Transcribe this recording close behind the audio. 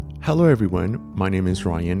Hello everyone, my name is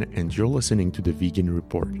Ryan and you're listening to the Vegan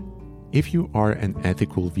Report. If you are an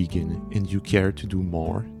ethical vegan and you care to do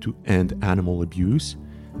more to end animal abuse,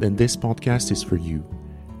 then this podcast is for you.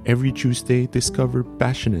 Every Tuesday, discover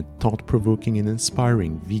passionate, thought-provoking and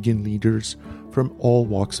inspiring vegan leaders from all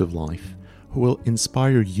walks of life who will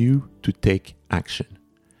inspire you to take action.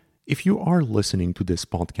 If you are listening to this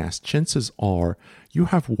podcast, chances are you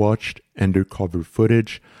have watched undercover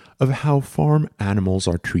footage of how farm animals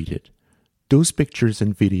are treated. Those pictures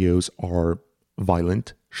and videos are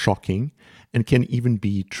violent, shocking, and can even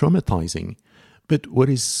be traumatizing. But what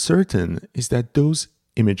is certain is that those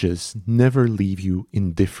images never leave you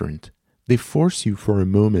indifferent. They force you for a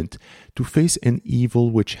moment to face an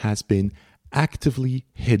evil which has been actively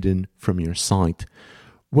hidden from your sight.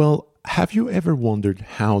 Well, have you ever wondered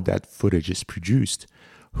how that footage is produced?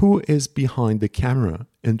 Who is behind the camera?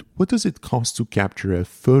 And what does it cost to capture a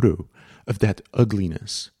photo of that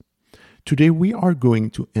ugliness? Today we are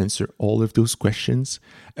going to answer all of those questions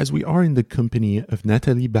as we are in the company of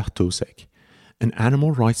Natalie Bartosek, an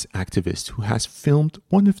animal rights activist who has filmed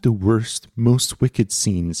one of the worst, most wicked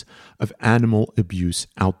scenes of animal abuse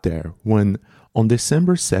out there when, on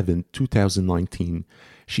December 7, 2019,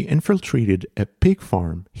 she infiltrated a pig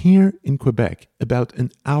farm here in Quebec, about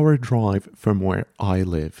an hour drive from where I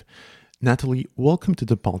live. Natalie, welcome to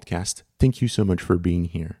the podcast. Thank you so much for being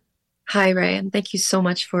here. Hi, Ryan. Thank you so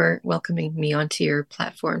much for welcoming me onto your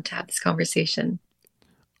platform to have this conversation.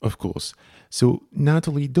 Of course. So,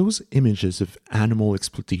 Natalie, those images of animal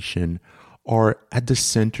exploitation are at the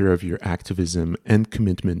center of your activism and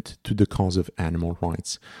commitment to the cause of animal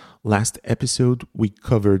rights. Last episode, we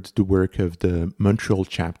covered the work of the Montreal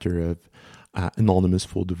chapter of Anonymous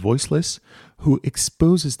for the Voiceless, who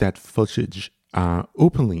exposes that footage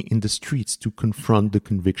openly in the streets to confront the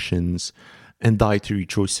convictions and dietary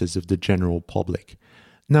choices of the general public.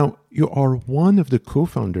 Now, you are one of the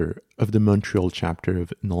co-founder of the Montreal chapter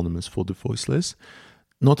of Anonymous for the Voiceless.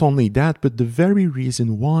 Not only that, but the very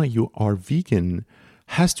reason why you are vegan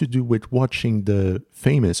has to do with watching the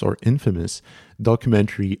famous or infamous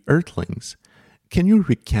documentary Earthlings. Can you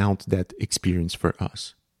recount that experience for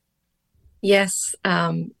us? Yes,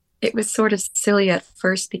 it was sort of silly at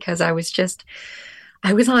first because I was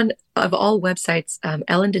on, of all websites,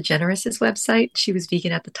 Ellen DeGeneres' website. She was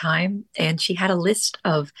vegan at the time, and she had a list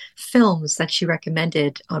of films that she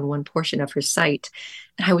recommended on one portion of her site.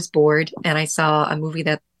 And I was bored, and I saw a movie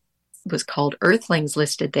that was called Earthlings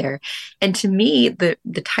listed there. And to me, the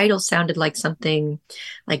title sounded like something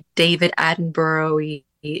like David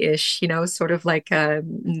Attenborough-ish, sort of like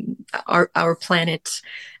our planet,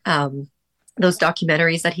 those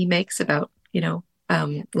documentaries that he makes about,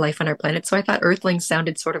 life on our planet. So I thought Earthlings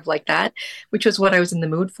sounded sort of like that, which was what I was in the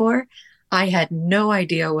mood for. I had no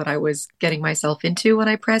idea what I was getting myself into when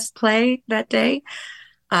I pressed play that day.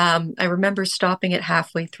 I remember stopping it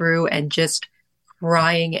halfway through and just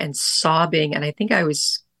crying and sobbing. And I think I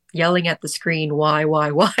was yelling at the screen, why?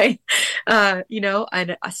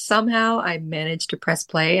 And somehow I managed to press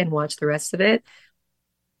play and watch the rest of it.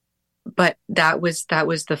 But that was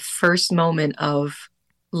the first moment of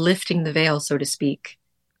lifting the veil, so to speak,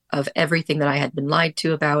 of everything that I had been lied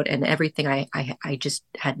to about and everything I just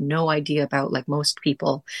had no idea about, like most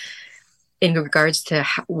people, in regards to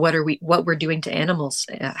what we're doing to animals,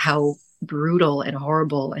 how brutal and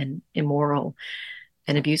horrible and immoral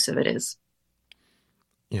and abusive it is.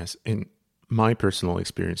 Yes, in my personal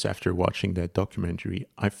experience after watching that documentary,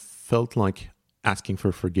 I felt like asking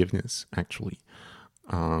for forgiveness, actually.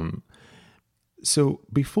 So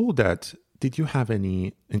before that, did you have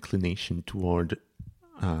any inclination toward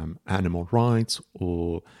animal rights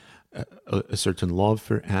or a certain love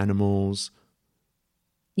for animals?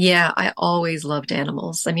 Yeah, I always loved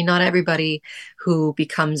animals. I mean, not everybody who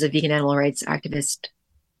becomes a vegan animal rights activist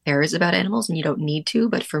cares about animals, and you don't need to.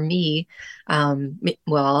 But for me,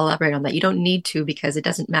 well, I'll elaborate on that. You don't need to because it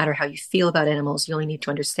doesn't matter how you feel about animals. You only need to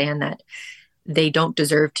understand that they don't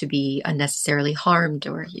deserve to be unnecessarily harmed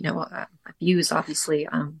or, abused, obviously,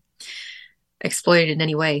 exploited in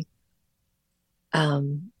any way.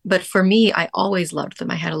 But for me, I always loved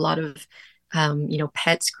them. I had a lot of,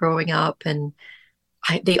 pets growing up, and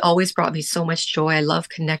they always brought me so much joy. I love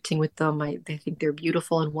connecting with them. They think they're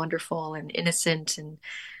beautiful and wonderful and innocent, and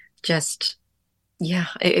just, yeah,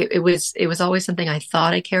 it was always something I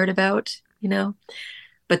thought I cared about.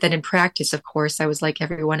 But then in practice, of course, I was like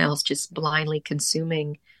everyone else, just blindly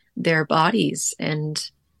consuming their bodies. And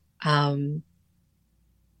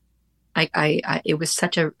it was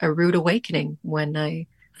such a rude awakening when I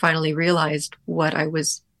finally realized what I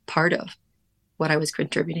was part of, what I was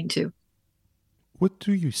contributing to. What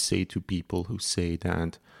do you say to people who say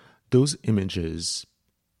that those images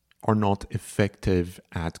are not effective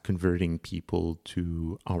at converting people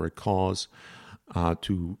to our cause,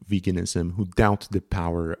 to veganism, who doubt the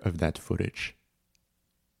power of that footage?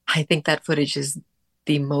 I think that footage is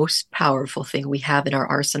the most powerful thing we have in our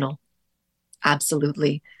arsenal.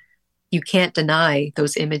 Absolutely. You can't deny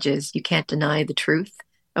those images. You can't deny the truth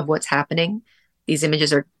of what's happening. These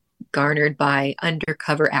images are garnered by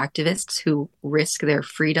undercover activists who risk their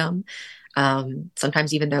freedom,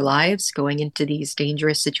 sometimes even their lives, going into these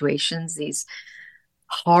dangerous situations, these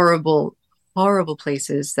horrible, horrible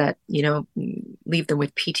places that, leave them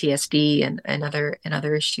with PTSD and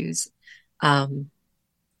other issues. Um,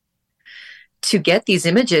 to get these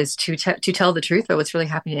images to tell the truth about what's really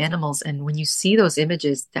happening to animals. And when you see those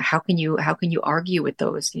images, how can you argue with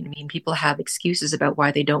those? I mean, people have excuses about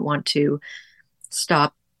why they don't want to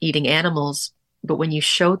stop eating animals, but when you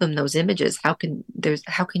show them those images, how can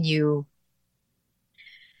you?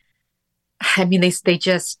 I mean,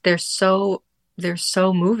 they're so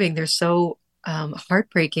moving. They're so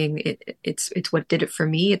heartbreaking. It's what did it for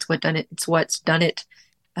me. It's what's done it,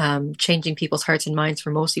 changing people's hearts and minds for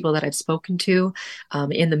most people that I've spoken to,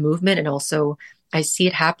 in the movement. And also I see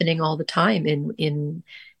it happening all the time in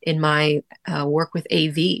my work with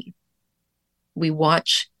AV. We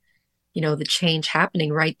watch, the change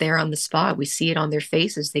happening right there on the spot. We see it on their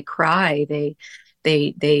faces. They cry.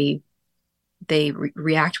 They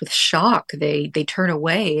react with shock. They turn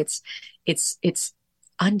away. It's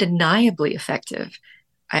undeniably effective.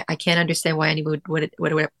 I can't understand why anyone would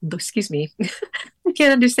excuse me. I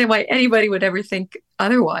can't understand why anybody would ever think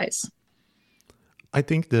otherwise. I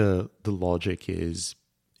think the logic is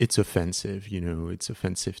it's offensive. It's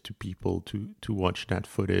offensive to people to watch that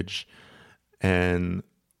footage, and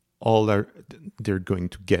all they're going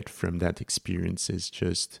to get from that experience is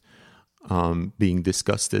just being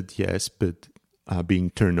disgusted, yes, but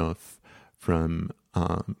being turned off from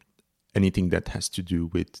anything that has to do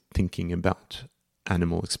with thinking about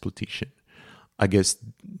animal exploitation. I guess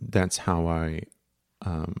that's how I,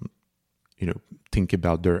 think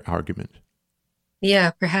about their argument.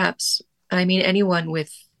 Yeah, perhaps. I mean, anyone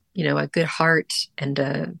with, a good heart and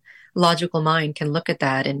a logical mind can look at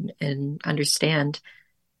that and understand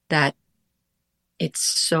that it's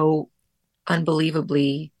so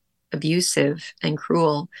unbelievably abusive and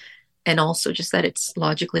cruel, and also just that it's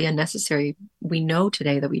logically unnecessary. We know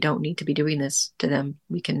today that we don't need to be doing this to them.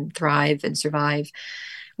 We can thrive and survive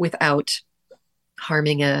without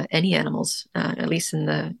harming any animals, at least in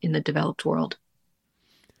the developed world.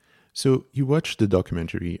 So you watch the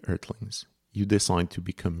documentary Earthlings. You decide to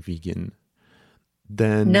become vegan.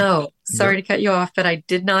 Then No, no, sorry to cut you off, but I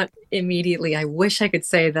did not immediately. I wish I could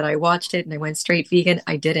say that I watched it and I went straight vegan.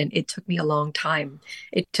 I didn't. It took me a long time.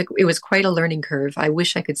 It was quite a learning curve. I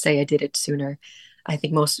wish I could say I did it sooner. I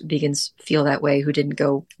think most vegans feel that way who didn't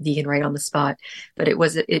go vegan right on the spot, but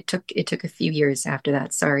it took a few years after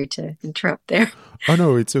that. Sorry to interrupt there. oh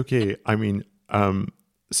no, it's okay. I mean,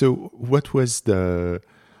 so what was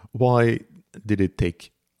why did it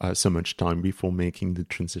take so much time before making the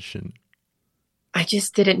transition? I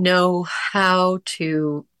just didn't know how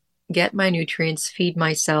to get my nutrients, feed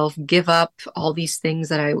myself, give up all these things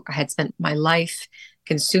that I had spent my life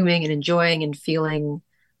consuming and enjoying and feeling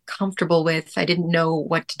comfortable with. I didn't know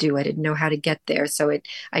what to do. I didn't know how to get there.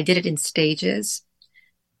 I did it in stages,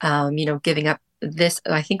 giving up this.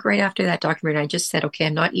 I think right after that documentary, I just said, okay,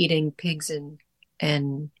 I'm not eating pigs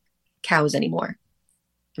and cows anymore.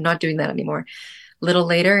 I'm not doing that anymore. A little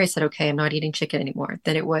later, I said, okay, I'm not eating chicken anymore.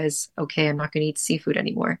 Then it was, okay, I'm not going to eat seafood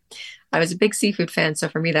anymore. I was a big seafood fan, so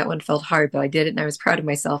for me, that one felt hard, but I did it and I was proud of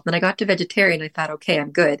myself. Then I got to vegetarian. I thought, okay,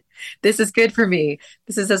 I'm good. This is good for me.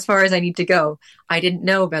 This is as far as I need to go. I didn't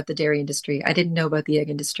know about the dairy industry. I didn't know about the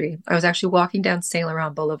egg industry. I was actually walking down Saint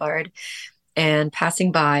Laurent Boulevard and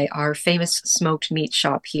passing by our famous smoked meat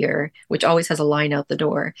shop here, which always has a line out the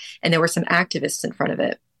door. And there were some activists in front of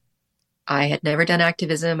it. I had never done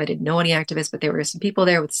activism. I didn't know any activists, but there were some people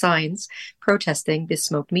there with signs protesting this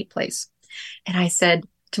smoked meat place. And I said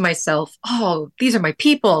to myself, oh, these are my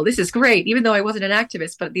people. This is great. Even though I wasn't an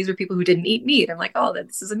activist, but these were people who didn't eat meat. I'm like, oh,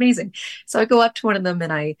 this is amazing. So I go up to one of them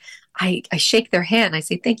and I shake their hand. I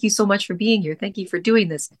say, thank you so much for being here. Thank you for doing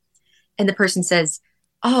this. And the person says,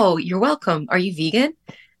 oh, you're welcome. Are you vegan?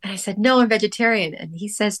 And I said, no, I'm vegetarian. And he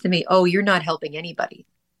says to me, oh, you're not helping anybody.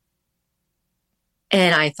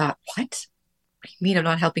 And I thought, what? What do you mean I'm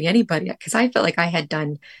not helping anybody? Because I felt like I had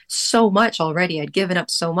done so much already. I'd given up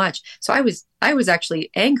so much. So I was actually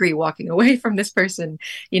angry walking away from this person.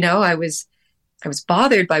 I was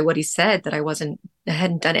bothered by what he said, that I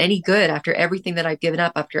hadn't done any good after everything that I've given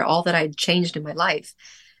up, after all that I'd changed in my life.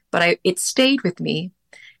 But it stayed with me.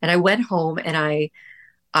 And I went home and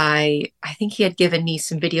I think he had given me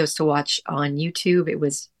some videos to watch on YouTube. It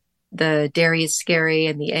was the dairy is scary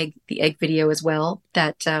and the egg video as well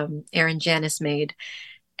that Aaron Janis made.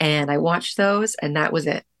 And I watched those and that was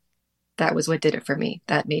it. That was what did it for me.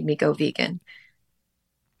 That made me go vegan.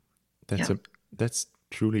 That's Yeah. a that's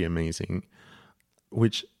truly amazing,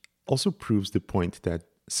 which also proves the point that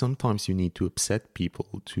sometimes you need to upset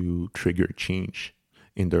people to trigger change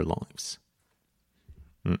in their lives.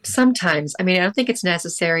 Mm. Sometimes, I mean, I don't think it's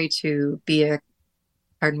necessary to be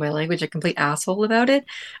pardon my language, a complete asshole about it.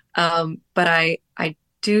 But I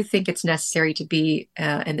do think it's necessary to be,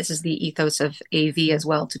 and this is the ethos of AV as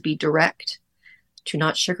well, to be direct, to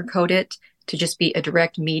not sugarcoat it, to just be a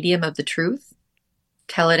direct medium of the truth,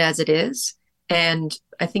 tell it as it is. And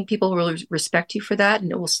I think people will respect you for that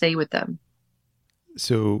and it will stay with them.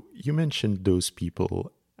 So you mentioned those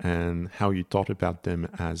people and how you thought about them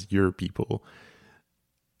as your people.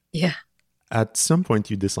 Yeah. At some point,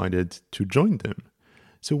 you decided to join them.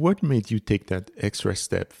 So, what made you take that extra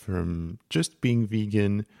step from just being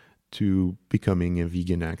vegan to becoming a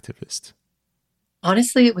vegan activist?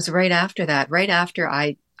 Honestly, it was right after that, right after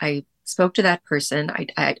I spoke to that person.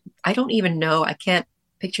 I don't even know. I can't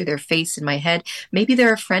picture their face in my head. Maybe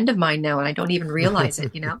they're a friend of mine now and I don't even realize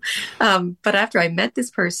it, you know? But after I met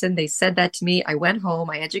this person, they said that to me. I went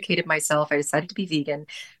home, I educated myself, I decided to be vegan.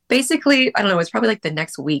 Basically, I don't know, it was probably like the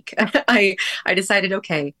next week. I decided,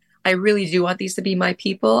 okay, I really do want these to be my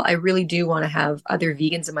people. I really do want to have other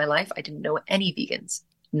vegans in my life. I didn't know any vegans,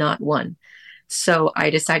 not one. So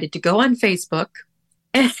I decided to go on Facebook.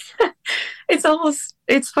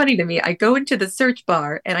 It's funny to me. I go into the search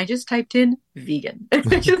bar and I just typed in vegan.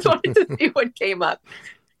 I just wanted to see what came up.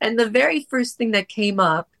 And the very first thing that came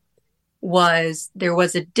up was there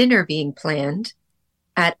was a dinner being planned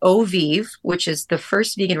at Au Vive, which is the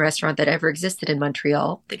first vegan restaurant that ever existed in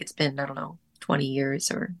Montreal. I think it's been, I don't know, 20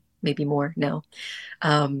 years or maybe more now.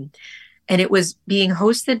 Um, and it was being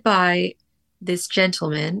hosted by this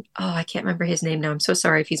gentleman. Oh, I can't remember his name now. I'm so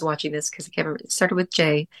sorry if he's watching this because I can't remember. It started with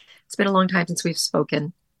J. It's been a long time since we've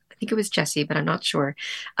spoken. I think it was Jesse, but I'm not sure.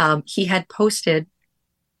 He had posted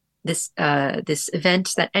this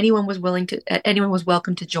event that anyone was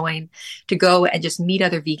welcome to join to go and just meet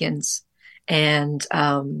other vegans. And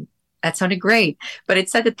that sounded great. But it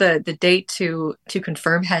said that the date to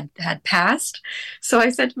confirm had passed. So I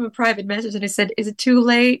sent him a private message and I said, "Is it too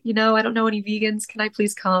late? You know, I don't know any vegans. Can I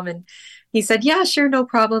please come?" And he said, "Yeah, sure, no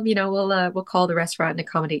problem. You know, we'll call the restaurant and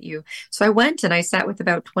accommodate you." So I went and I sat with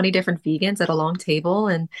about 20 different vegans at a long table,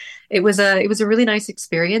 and it was a really nice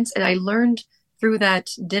experience. And I learned through that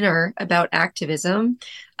dinner about activism,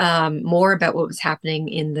 more about what was happening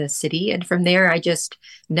in the city. And from there, I just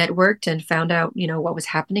networked and found out, you know, what was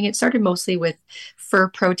happening. It started mostly with fur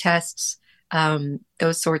protests,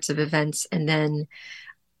 those sorts of events. And then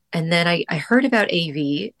I heard about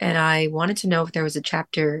AV and I wanted to know if there was a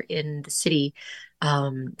chapter in the city.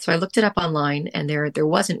 So I looked it up online and there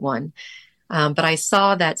wasn't one. But I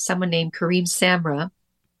saw that someone named Kareem Samra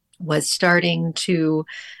was starting to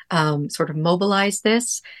sort of mobilize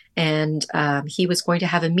this. And he was going to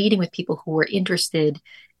have a meeting with people who were interested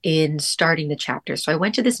in starting the chapter. So I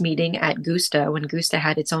went to this meeting at Gusta when Gusta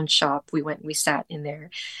had its own shop. We went and we sat in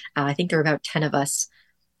there. I think there were about 10 of us.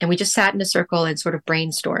 And we just sat in a circle and sort of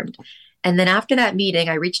brainstormed. And then after that meeting,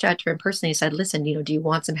 I reached out to him personally and said, "Listen, you know, do you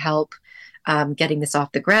want some help getting this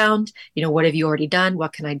off the ground? You know, what have you already done?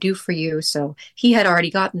 What can I do for you?" So he had already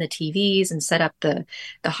gotten the TVs and set up the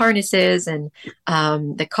harnesses and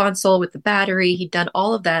the console with the battery. He'd done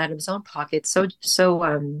all of that out of his own pocket. So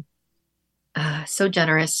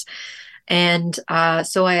generous. And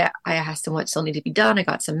so I asked him what still needed to be done. I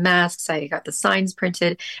got some masks, I got the signs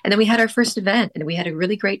printed, and then we had our first event, and we had a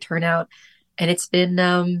really great turnout. And it's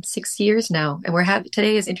been 6 years now, and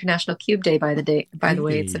today is International Cube Day. By the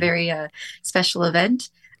way, it's a Really? very special event.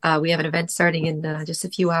 We have an event starting in just a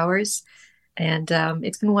few hours, and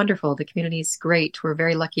it's been wonderful. The community is great. We're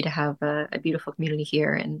very lucky to have a beautiful community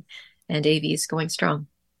here, and AV is going strong.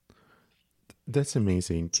 That's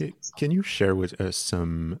amazing. Can you share with us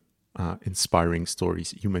some inspiring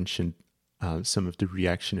stories? You mentioned some of the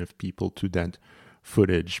reaction of people to that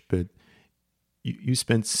footage, but you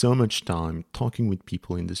spent so much time talking with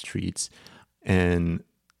people in the streets and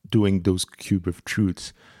doing those cube of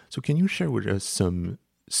truths. So can you share with us some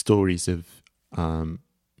stories of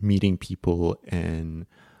meeting people and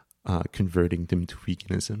converting them to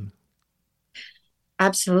veganism?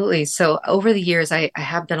 Absolutely. So over the years, I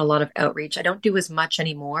have done a lot of outreach. I don't do as much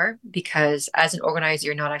anymore because as an organizer,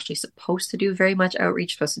 you're not actually supposed to do very much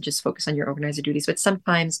outreach, you're supposed to just focus on your organizer duties. But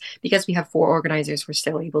sometimes, because we have four organizers, we're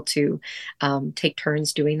still able to take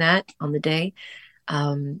turns doing that on the day.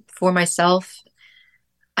 For myself,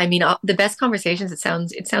 I mean, the best conversations,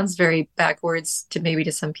 it sounds very backwards to maybe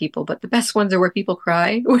to some people, but the best ones are where people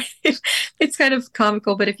cry. It's kind of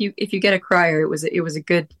comical, but if you get a crier, it was a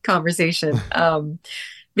good conversation.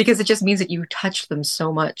 Because it just means that you touched them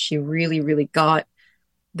so much. You really, really got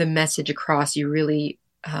the message across. You really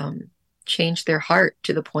changed their heart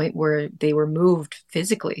to the point where they were moved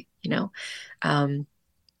physically, um,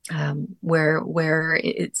 where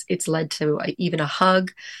it's led to even a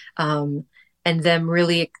hug, and them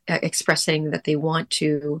really expressing that they want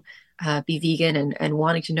to be vegan and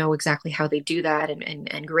wanting to know exactly how they do that,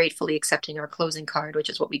 and gratefully accepting our closing card, which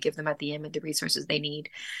is what we give them at the end with the resources they need.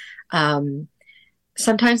 Um,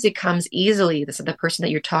 Sometimes it comes easily. The person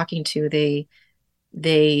that you're talking to, they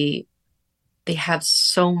they have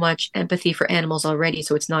so much empathy for animals already,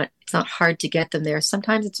 so it's not hard to get them there.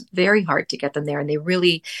 Sometimes it's very hard to get them there, and they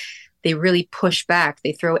really push back.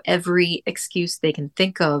 They throw every excuse they can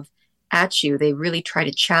think of at you. They really try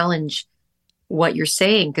to challenge what you're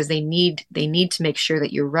saying because they need to make sure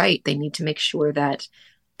that you're right. They need to make sure that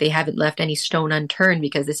they haven't left any stone unturned,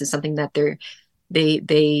 because this is something that they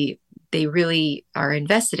really are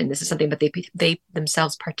invested in. This is something that they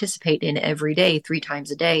themselves participate in every day, 3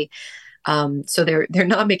 times a day. So they're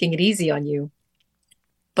not making it easy on you,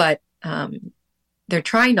 but they're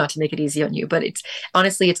trying not to make it easy on you. But it's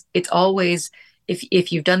honestly, it's always,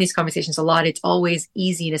 if you've done these conversations a lot, it's always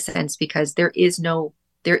easy in a sense, because there is no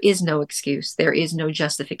excuse, there is no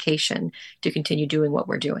justification to continue doing what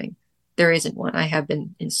we're doing. There isn't one. I have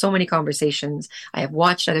been in so many conversations. I have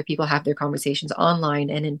watched other people have their conversations online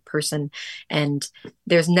and in person, and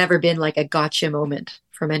there's never been like a gotcha moment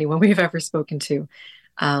from anyone we've ever spoken to.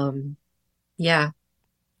 Um, yeah.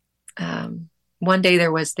 One day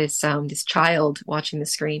there was this child watching the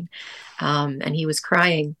screen, and he was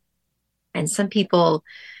crying. And some people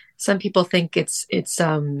think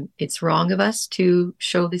it's wrong of us to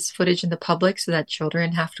show this footage in the public so that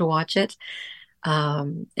children have to watch it.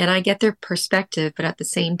 And I get their perspective, but at the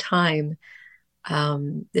same time,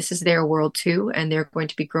 this is their world too, and they're going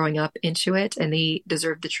to be growing up into it, and they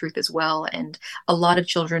deserve the truth as well. And a lot of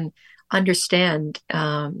children understand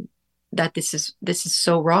that this is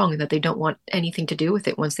so wrong, that they don't want anything to do with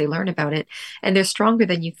it once they learn about it. And they're stronger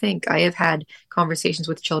than you think. I have had conversations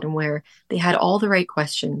with children where they had all the right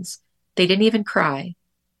questions. They didn't even cry.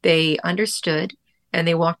 They understood, and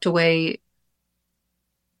they walked away,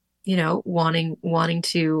 wanting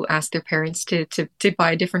to ask their parents to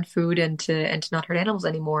buy different food and to not hurt animals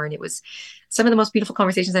anymore. And it was some of the most beautiful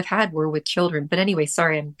conversations I've had were with children. But anyway,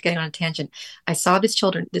 sorry, I'm getting on a tangent. I saw this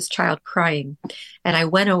child crying, and I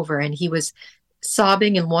went over, and he was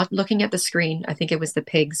sobbing and looking at the screen. I think it was the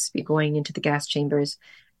pigs going into the gas chambers,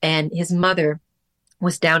 and his mother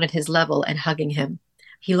was down at his level and hugging him.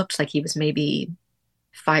 He looked like he was maybe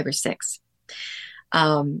 5 or 6.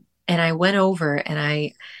 And I went over,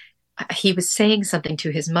 and he was saying something to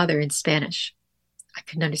his mother in Spanish. I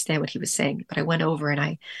couldn't understand what he was saying, but I went over, and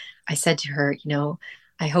I said to her,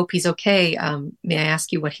 I hope he's okay. May I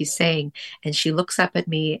ask you what he's saying? And she looks up at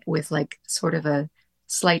me with like sort of a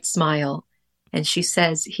slight smile. And she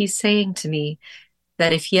says, he's saying to me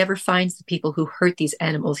that if he ever finds the people who hurt these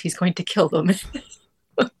animals, he's going to kill them.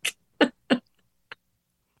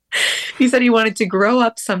 He said he wanted to grow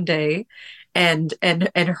up someday and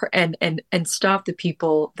stop the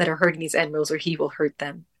people that are hurting these animals, or he will hurt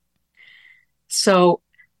them. So,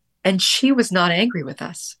 and she was not angry with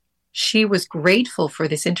us. She was grateful for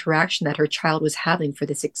this interaction that her child was having, for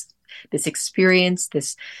this experience,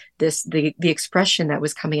 the expression that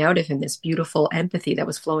was coming out of him, this beautiful empathy that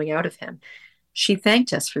was flowing out of him. She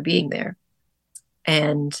thanked us for being there.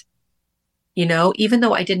 And even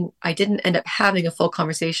though I didn't end up having a full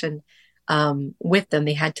conversation with them,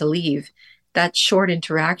 they had to leave. That short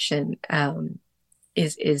interaction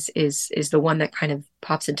is the one that kind of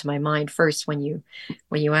pops into my mind first when you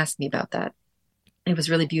asked me about that. It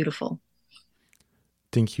was really beautiful.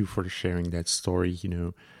 Thank you for sharing that story.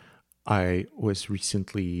 I was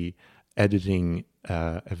recently editing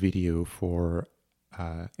a video for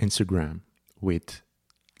Instagram with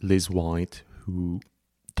Liz White, who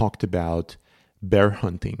talked about bear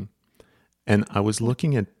hunting. And I was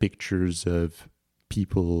looking at pictures of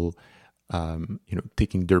people,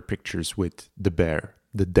 taking their pictures with the bear,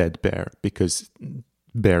 the dead bear, because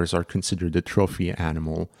bears are considered a trophy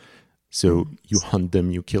animal. So you hunt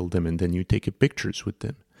them, you kill them, and then you take pictures with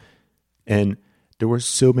them. And there were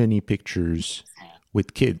so many pictures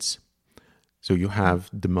with kids. So you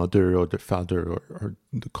have the mother or the father or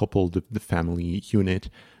the couple, the family unit,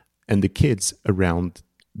 and the kids around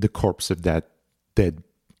the corpse of that dead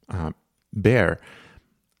bear.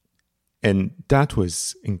 And that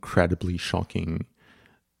was incredibly shocking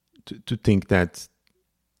to think that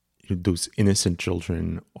those innocent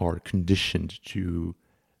children are conditioned to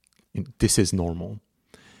this is normal.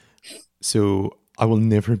 So I will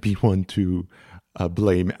never be one to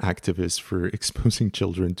blame activists for exposing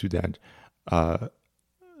children to that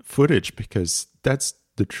footage, because that's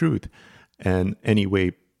the truth. And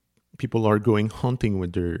anyway, people are going hunting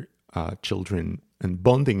with their children and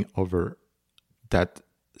bonding over that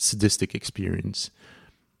sadistic experience.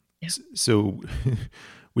 Yeah. So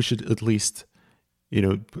we should at least,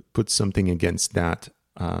 put something against that,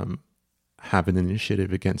 have an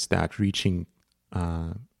initiative against that, reaching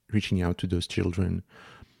out to those children.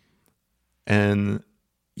 And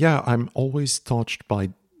yeah, I'm always touched by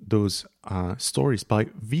those stories by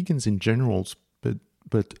vegans in general,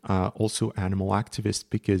 but also animal activists,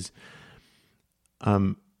 because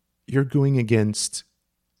you're going against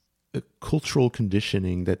a cultural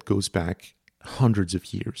conditioning that goes back hundreds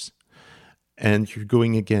of years, and you're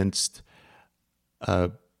going against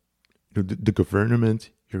the government.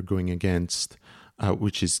 You're going against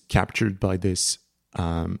which is captured by this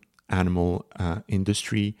animal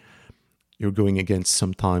industry. You're going against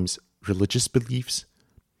sometimes religious beliefs.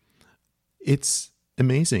 It's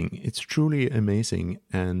amazing. It's truly amazing.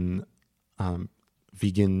 And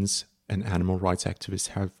vegans and animal rights activists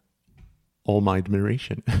have all my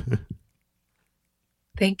admiration.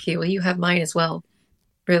 Thank you. Well, you have mine as well,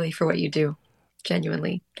 really, for what you do.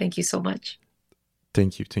 Genuinely. Thank you so much.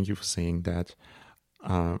 Thank you. Thank you for saying that,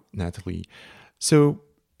 Natalie. So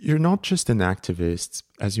you're not just an activist,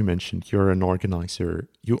 as you mentioned, you're an organizer.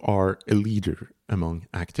 You are a leader among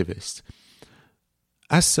activists.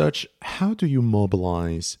 As such, how do you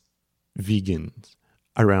mobilize vegans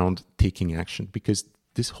around taking action? Because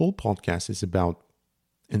this whole podcast is about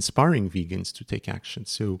inspiring vegans to take action.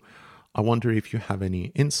 So I wonder if you have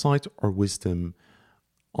any insight or wisdom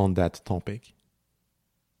on that topic.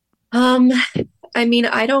 I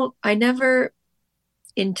never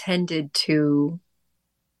intended to,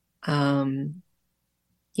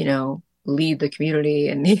 lead the community.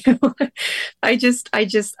 And,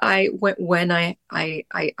 when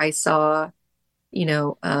I saw, you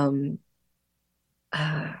know,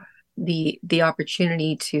 uh, the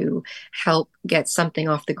opportunity to help get something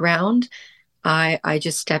off the ground, I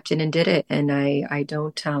just stepped in and did it. And I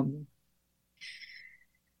don't,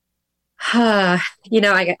 I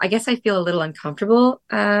guess I feel a little uncomfortable,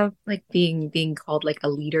 like being called like a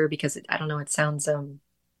leader, because I don't know, it sounds,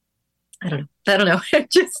 I don't know,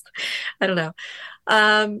 I don't know.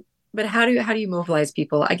 But how do you mobilize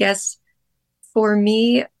people? I guess for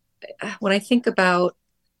me, when I think about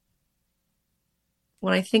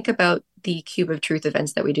the Cube of Truth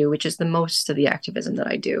events that we do, which is the most of the activism that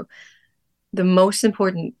I do, the most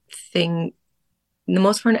important thing, the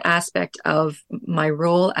most important aspect of my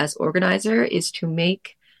role as organizer is to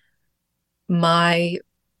make my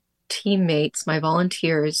teammates, my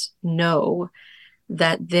volunteers, know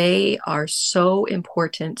that they are so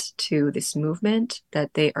important to this movement,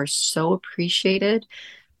 that they are so appreciated,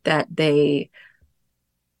 that they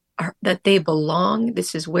belong.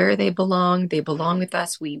 This is where they belong. They belong with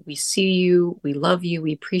us. We see you. We love you.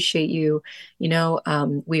 We appreciate you. We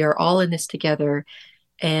are all in this together.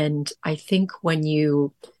 And I think when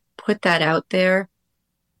you put that out there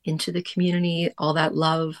into the community, all that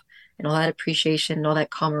love and all that appreciation and all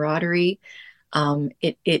that camaraderie,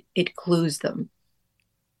 it glues them,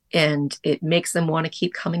 and it makes them want to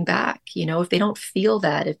keep coming back. If they don't feel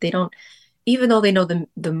that, if they don't, even though they know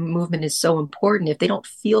the movement is so important, if they don't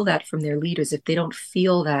feel that from their leaders, if they don't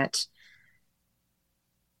feel that,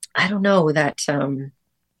 I don't know, that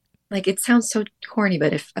like, it sounds so corny,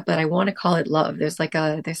 but I want to call it love. There's like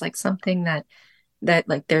something that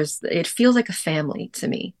like it feels like a family to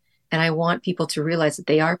me. And I want people to realize that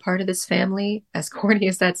they are part of this family, as corny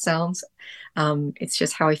as that sounds. It's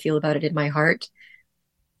just how I feel about it in my heart.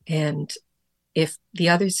 And if the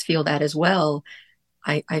others feel that as well,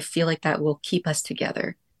 I feel like that will keep us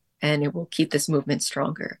together, and it will keep this movement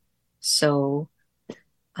stronger. So,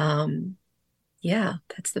 yeah,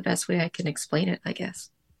 that's the best way I can explain it, I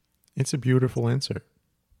guess. It's a beautiful answer.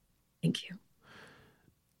 Thank you.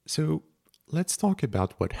 So let's talk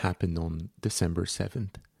about what happened on December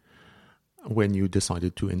 7th, when you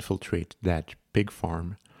decided to infiltrate that pig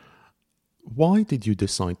farm. Why did you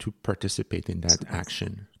decide to participate in that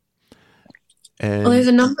action? Well, there's And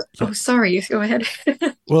a number. yeah, Oh, sorry. You go ahead,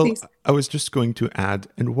 well, please. I was just going to add,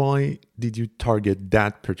 and why did you target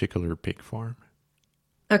that particular pig farm?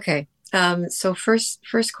 Okay. So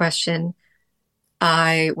first question.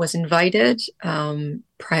 I was invited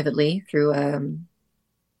privately through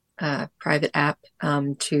a private app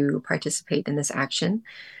to participate in this action,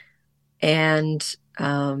 and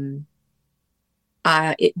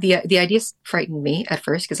the idea frightened me at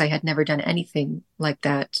first because I had never done anything like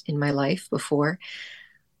that in my life before.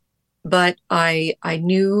 But I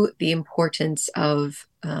knew the importance of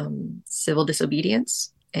civil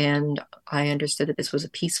disobedience, and I understood that this was a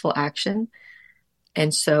peaceful action,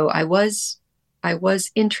 and so I was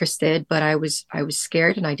interested, but I was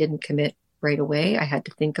scared, and I didn't commit right away. I had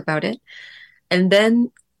to think about it, and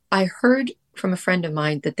then I heard from a friend of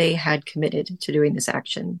mine that they had committed to doing this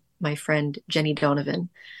action. My friend Jenny Donovan.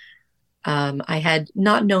 I had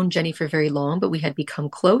not known Jenny for very long, but we had become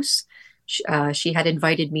close. She had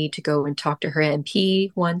invited me to go and talk to her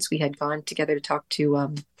MP once. We had gone together to talk to,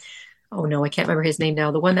 oh no, I can't remember his name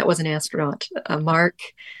now. The one that was an astronaut, Mark.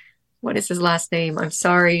 What is his last name? I'm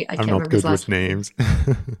sorry, I I'm can't not remember his good with last name. names.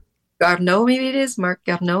 Garneau, maybe it is Mark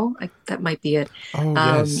Garneau. That might be it. Oh, Um,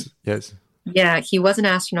 yes, yes. yeah, he was an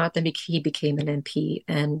astronaut. Then he became an MP,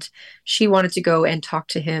 and she wanted to go and talk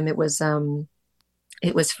to him. It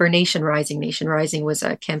was for Nation Rising. Nation Rising was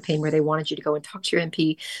a campaign where they wanted you to go and talk to your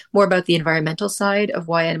MP more about the environmental side of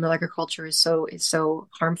why animal agriculture is so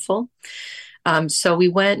harmful. So we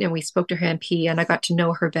went and we spoke to her MP, and I got to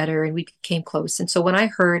know her better, and we became close. And so when I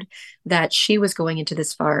heard that she was going into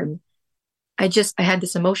this farm, I had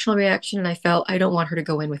this emotional reaction, and I felt I don't want her to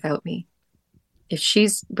go in without me. If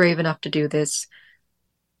she's brave enough to do this,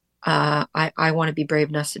 I want to be brave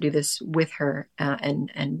enough to do this with her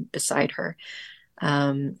and beside her.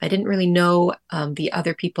 I didn't really know the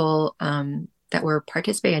other people that were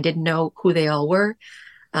participating. I didn't know who they all were.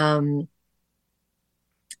 Um,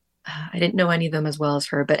 I didn't know any of them as well as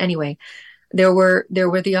her. But anyway, there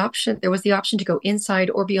was the option to go inside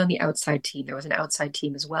or be on the outside team. There was an outside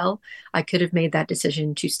team as well. I could have made that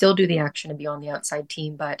decision to still do the action and be on the outside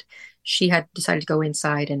team, but she had decided to go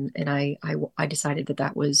inside, and I decided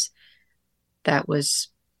that was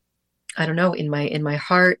I don't know, in my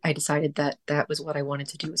heart, I decided that that was what I wanted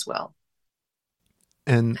to do as well,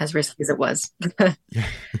 And as risky as it was. yeah,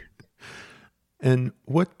 and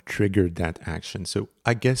what triggered that action? So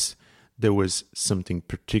I guess there was something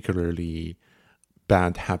particularly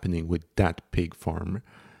bad happening with that pig farm,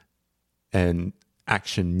 and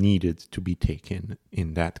action needed to be taken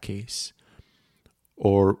in that case.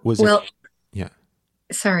 Or was it? Well, Yeah.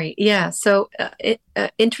 sorry. Yeah. So,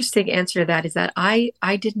 interesting answer to that is that I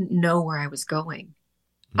didn't know where I was going.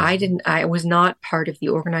 Mhm. I was not part of the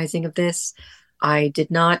organizing of this. I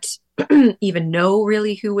did not even know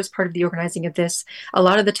really who was part of the organizing of this. A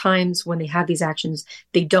lot of the times when they have these actions,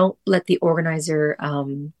 they don't let the organizer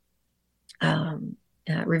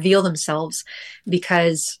reveal themselves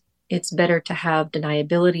because it's better to have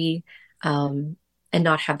deniability and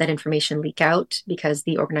not have that information leak out because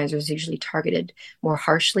the organizer is usually targeted more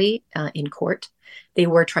harshly in court. They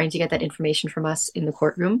were trying to get that information from us in the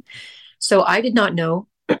courtroom. So I did not know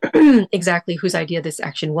exactly whose idea this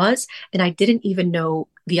action was. And I didn't even know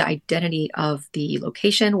the identity of the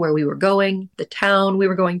location where we were going, the town we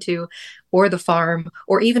were going to, or the farm,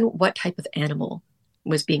 or even what type of animal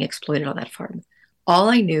was being exploited on that farm. All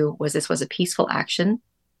I knew was this was a peaceful action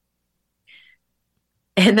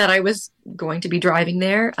and that I was going to be driving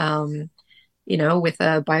there, with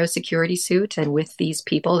a biosecurity suit and with these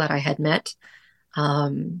people that I had met.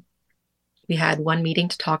 Um, we had one meeting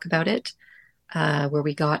to talk about it, where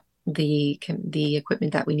we got the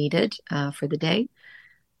equipment that we needed for the day,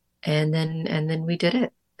 and then we did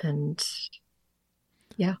it, and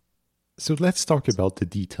yeah. So let's talk about the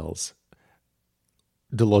details,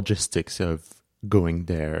 the logistics of going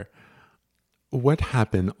there. What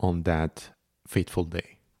happened on that fateful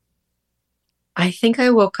day? I think I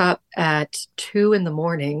woke up at 2 in the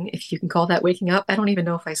morning, if you can call that waking up. I don't even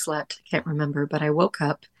know if I slept. I can't remember, but I woke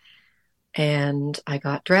up and I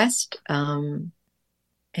got dressed,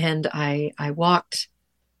 and I walked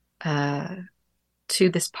uh, to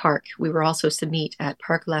this park. We were also to meet at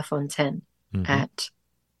Parc La Fontaine Hmm. at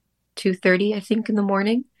 2:30, I think, in the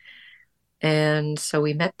morning. And so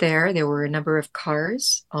we met there. There were a number of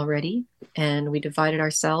cars already, and we divided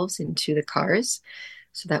ourselves into the cars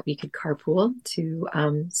so that we could carpool to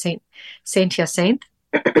Saint Hyacinthe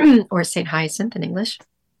or Saint Hyacinth in English,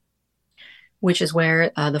 which is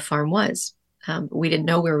where the farm was. We didn't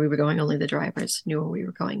know where we were going; only the drivers knew where we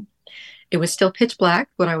were going. It was still pitch black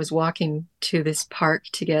when I was walking to this park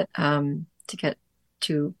to get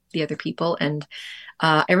to the other people. And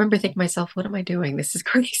I remember thinking to myself, what am I doing? This is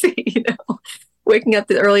crazy, waking up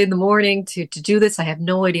early in the morning to do this. I have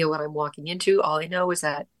no idea what I'm walking into. All I know is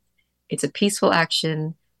that it's a peaceful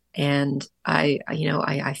action, and I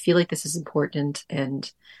feel like this is important,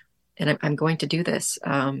 and I'm going to do this.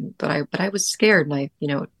 But I was scared, and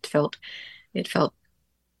it felt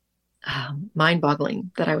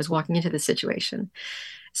mind-boggling that I was walking into this situation.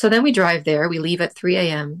 So then we drive there. We leave at 3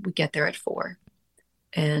 a.m. We get there at 4.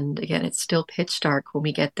 And again, it's still pitch dark when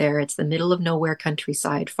we get there. It's the middle of nowhere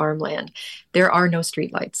countryside, farmland. There are no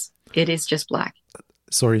streetlights. It is just black.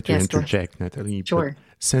 Sorry to Yes, go ahead. interject, Natalie, but Sure.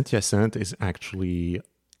 Saint-Hyacinthe is actually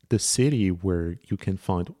the city where you can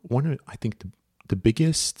find I think, the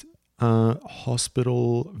biggest vet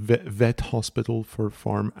hospital for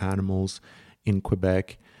farm animals in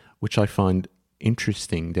Quebec, which I find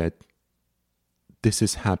interesting that this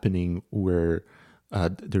is happening where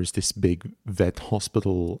there's this big vet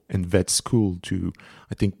hospital and vet school to,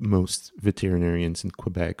 I think, most veterinarians in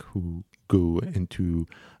Quebec who go into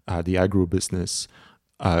the agro business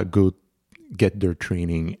go get their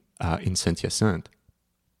training in Saint-Hyacinthe.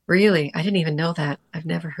 Really? I didn't even know that. I've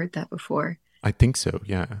never heard that before. I think so,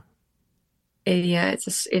 yeah. Yeah, it's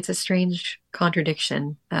a strange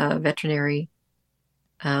contradiction, veterinary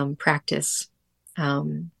practice.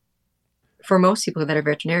 Um, for most people that are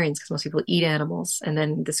veterinarians, because most people eat animals, and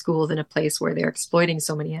then the school is in a place where they're exploiting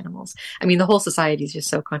so many animals. I mean, the whole society is just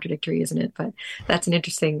so contradictory, isn't it? But that's an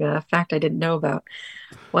interesting fact I didn't know about.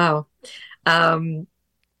 Wow. Um,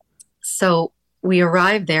 so we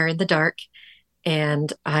arrived there in the dark,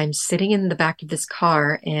 and I'm sitting in the back of this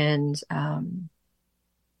car, and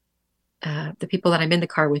the people that I'm in the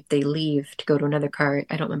car with, they leave to go to another car.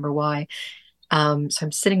 I don't remember why. So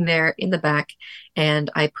I'm sitting there in the back, and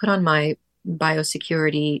I put on my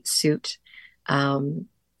biosecurity suit, um,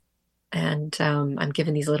 and I'm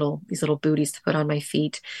given these little booties to put on my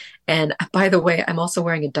feet. And by the way, I'm also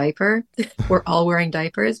wearing a diaper. We're all wearing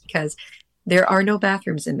diapers because there are no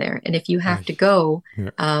bathrooms in there. And if you have to go, Yeah.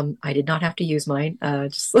 I did not have to use mine.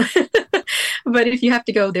 Just but if you have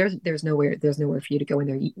to go, there's nowhere for you to go in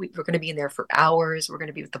there. We're going to be in there for hours. We're going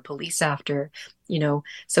to be with the police after.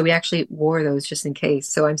 So we actually wore those just in case.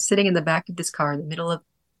 So I'm sitting in the back of this car in the middle of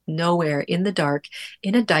nowhere in the dark,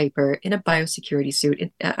 in a diaper, in a biosecurity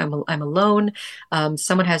suit. I'm alone.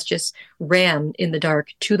 Someone has just ran in the dark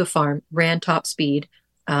to the farm, ran top speed.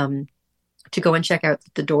 To go and check out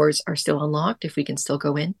that the doors are still unlocked, if we can still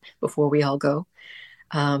go in before we all go.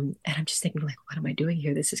 And I'm just thinking, like, what am I doing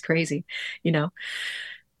here? This is crazy, you know.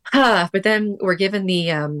 But then we're given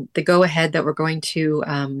the go ahead that we're going to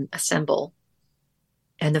assemble.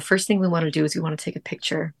 And the first thing we want to do is we want to take a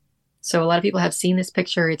picture. So a lot of people have seen this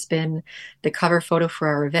picture. It's been the cover photo for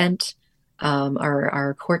our event,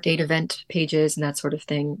 our court date event pages and that sort of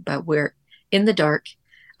thing. But we're in the dark.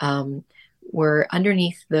 We're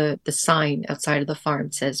underneath the sign outside of the farm.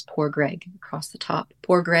 It says Poor Greg across the top.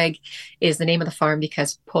 Poor Greg is the name of the farm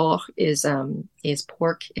because porc is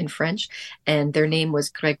pork in French, and their name was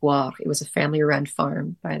Gregoire. It was a family-run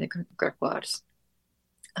farm by the Gregoires.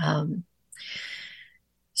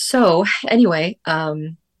 So anyway,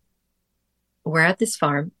 we're at this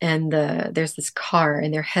farm, and there's this car,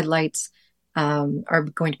 and their headlights are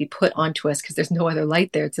going to be put onto us because there's no other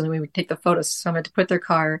light there. It's the only way we can take the photos. So I'm going to put their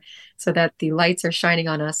car so that the lights are shining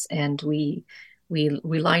on us, and we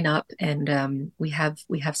line up, and we have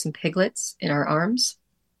some piglets in our arms,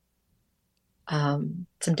 some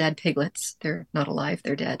dead piglets. They're not alive;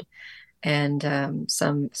 they're dead, and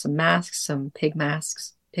some masks, some pig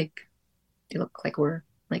masks. Pig. They look like we're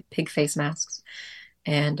like pig face masks,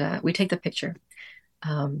 and we take the picture.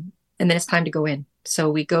 And then it's time to go in. So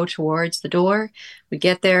we go towards the door. We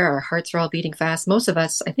get there. Our hearts are all beating fast. Most of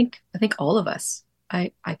us, I think all of us.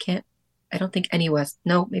 I don't think any of us.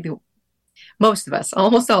 No, maybe most of us.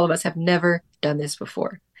 Almost all of us have never done this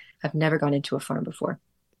before. I've never gone into a farm before.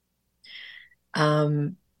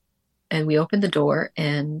 And we open the door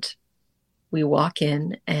and we walk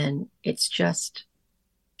in, and it's just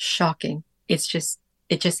shocking. It just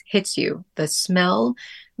hits you. The smell,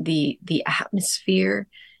 the atmosphere.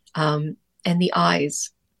 And the eyes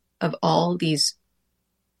of all these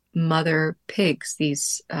mother pigs,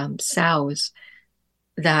 these sows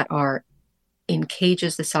that are in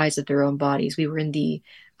cages the size of their own bodies. We were in the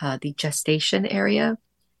gestation area,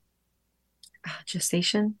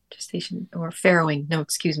 gestation or farrowing. No,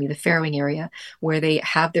 excuse me, the farrowing area where they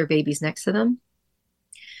have their babies next to them,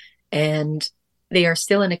 and they are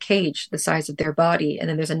still in a cage the size of their body, and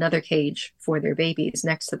then there's another cage for their babies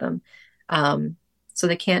next to them. So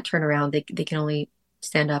they can't turn around. They can only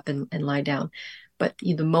stand up and lie down. But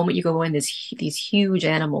the moment you go in, these huge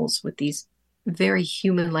animals with these very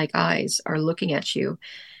human-like eyes are looking at you,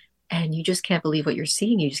 and you just can't believe what you're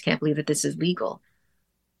seeing. You just can't believe that this is legal.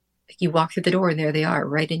 You walk through the door, and there they are,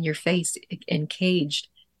 right in your face, and caged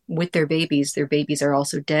with their babies. Their babies are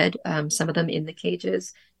also dead. Some of them in the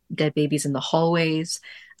cages, dead babies in the hallways.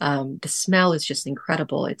 The smell is just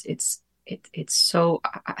incredible. It's so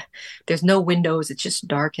there's no windows. It's just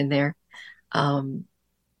dark in there. Um,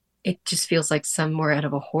 it just feels like somewhere out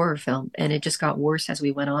of a horror film, and it just got worse as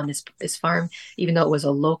we went on. This farm, even though it was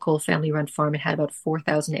a local family-run farm, it had about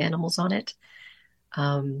 4,000 animals on it.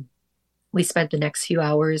 Um, we spent the next few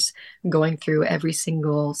hours going through every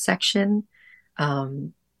single section,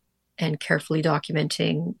 um, and carefully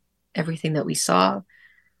documenting everything that we saw.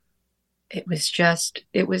 It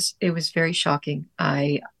was very shocking.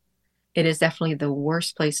 It is definitely the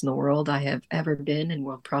worst place in the world I have ever been and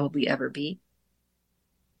will probably ever be.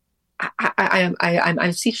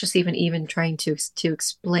 I'm speechless even trying to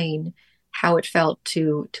explain how it felt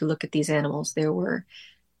to look at these animals. There were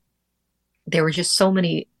just so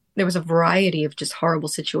many. There was a variety of just horrible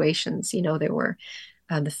situations. There were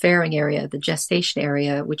the farrowing area, the gestation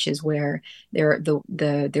area, which is where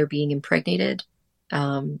they're being impregnated,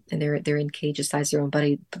 and they're in cages, size their own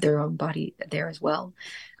body there as well,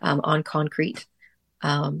 on concrete.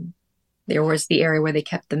 Um, there was the area where they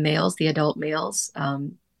kept the males, the adult males,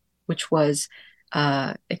 which was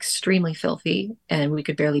extremely filthy, and we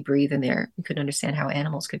could barely breathe in there. We couldn't understand how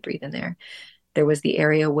animals could breathe in there. There was the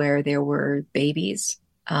area where there were babies.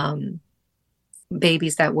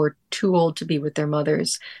 Babies that were too old to be with their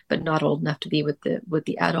mothers, but not old enough to be with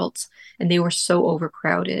the adults, and they were so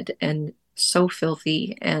overcrowded and so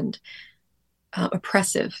filthy and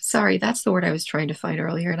oppressive. Sorry, that's the word I was trying to find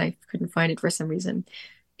earlier, and I couldn't find it for some reason.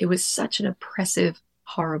 It was such an oppressive,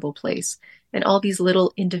 horrible place. And all these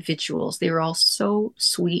little individuals, they were all so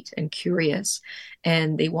sweet and curious,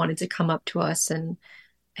 and they wanted to come up to us and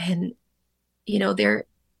they're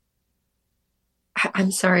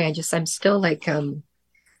I'm sorry, I'm still like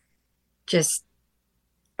just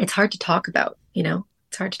it's hard to talk about.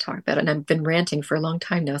 It's hard to talk about it. And I've been ranting for a long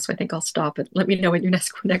time now, so I think I'll stop it. Let me know what your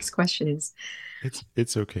next question is.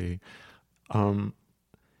 It's okay. Um,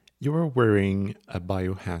 you are wearing a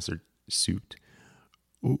biohazard suit.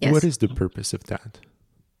 What Yes. is the purpose of that?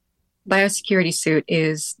 Biosecurity suit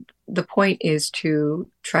is the point is to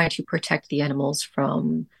try to protect the animals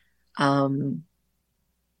um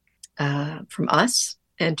from us,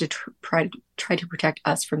 and to try to protect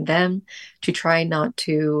us from them, to try not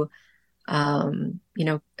to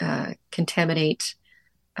contaminate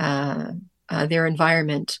their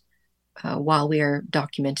environment while we are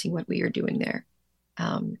documenting what we are doing there.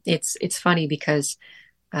 It's funny because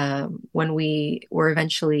when we were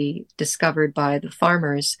eventually discovered by the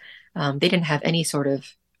farmers, they didn't have any sort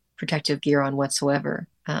of protective gear on whatsoever.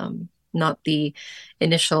 Not the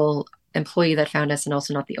initial employee that found us, and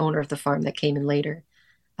also not the owner of the farm that came in later.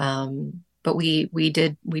 But we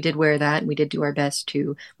did wear that, and we did do our best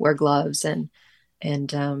to wear gloves, and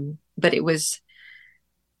but it was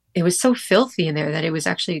so filthy in there that it was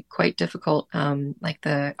actually quite difficult. Like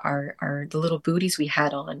the little booties we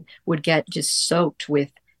had on would get just soaked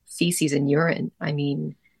with feces and urine. I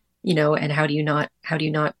mean, and how do you not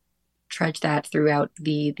trudge that throughout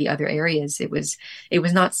the other areas? It was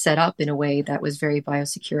not set up in a way that was very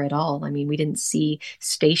biosecure at all. I mean, we didn't see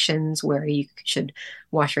stations where you should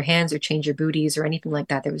wash your hands or change your booties or anything like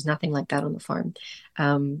that. There was nothing like that on the farm.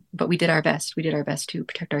 But we did our best. We did our best to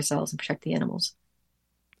protect ourselves and protect the animals.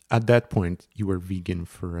 At that point, you were vegan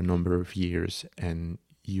for a number of years and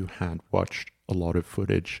you had watched a lot of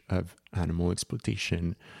footage of animal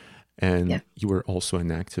exploitation, Yeah. and you were also an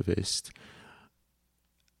activist.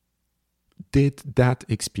 Did that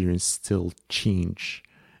experience still change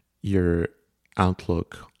your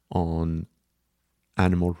outlook on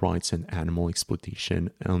animal rights and animal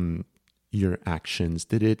exploitation and your actions?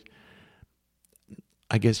 Did it,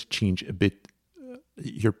 I guess, change a bit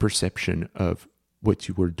your perception of what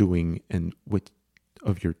you were doing and what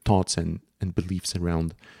of your thoughts and beliefs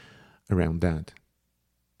around that?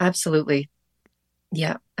 Absolutely.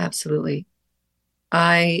 Yeah, absolutely.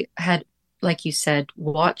 I had, like you said,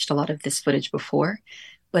 watched a lot of this footage before,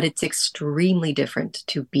 but it's extremely different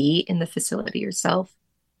to be in the facility yourself,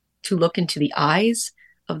 to look into the eyes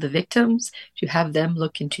of the victims, to have them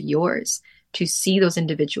look into yours, to see those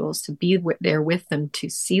individuals, to be there with them, to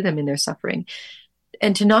see them in their suffering,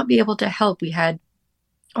 and to not be able to help. We had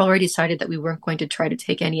already decided that we weren't going to try to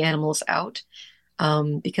take any animals out,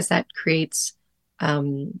 because that creates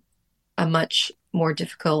um, a much more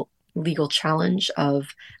difficult legal challenge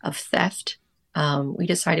of theft. We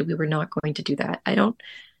decided we were not going to do that. I don't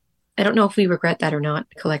know if we regret that or not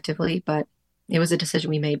collectively, but it was a decision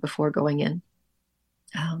we made before going in.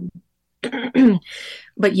 Um,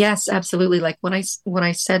 but yes, absolutely. Like when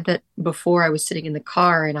I said that before, I was sitting in the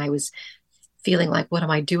car and I was feeling like, what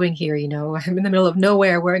am I doing here? You know, I'm in the middle of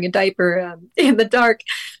nowhere wearing a diaper in the dark,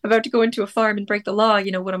 about to go into a farm and break the law.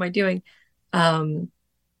 You know, what am I doing? Um,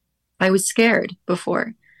 I was scared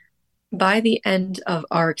before. By the end of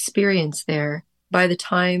our experience there, by the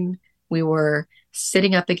time we were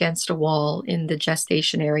sitting up against a wall in the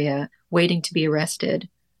gestation area, waiting to be arrested,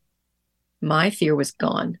 my fear was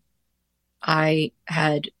gone. I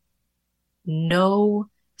had no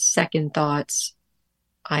second thoughts.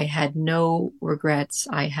 I had no regrets.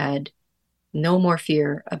 I had no more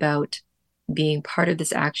fear about being part of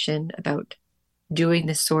this action, about doing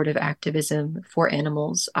this sort of activism for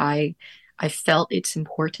animals. I felt its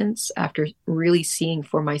importance after really seeing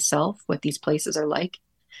for myself what these places are like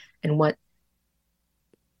and what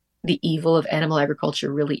the evil of animal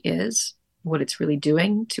agriculture really is, what it's really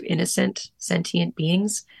doing to innocent sentient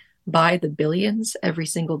beings by the billions every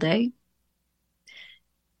single day.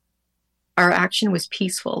 Our action was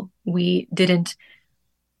peaceful. We didn't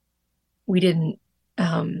break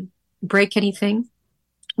anything.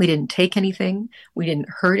 We didn't take anything. We didn't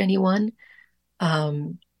hurt anyone.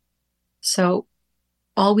 Um, so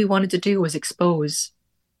all we wanted to do was expose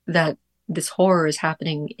that this horror is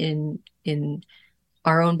happening in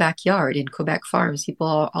our own backyard in Quebec farms.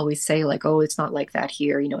 People always say like, "Oh, it's not like that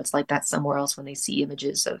here." You know, it's like that somewhere else when they see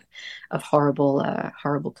images of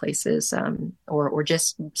horrible places, or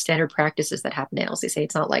just standard practices that happen to animals. They say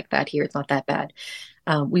it's not like that here. It's not that bad.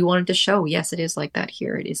 We wanted to show, yes, it is like that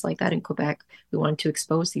here. It is like that in Quebec. We wanted to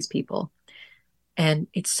expose these people, and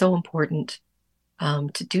it's so important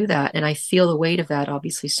to do that. And I feel the weight of that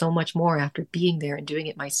obviously so much more after being there and doing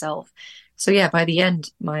it myself. So yeah, by the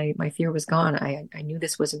end, my fear was gone. I knew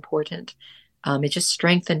this was important. It just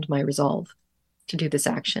strengthened my resolve to do this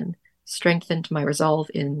action, strengthened my resolve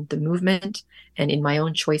in the movement and in my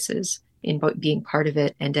own choices in being part of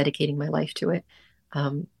it and dedicating my life to it,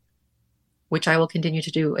 um, which I will continue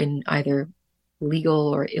to do in either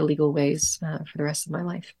legal or illegal ways for the rest of my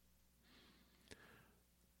life.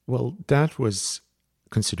 Well, that was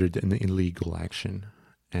considered an illegal action.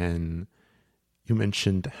 And you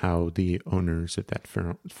mentioned how the owners of that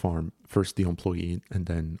farm, first the employee, and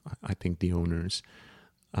then I think the owners,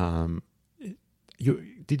 um,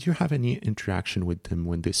 did you have any interaction with them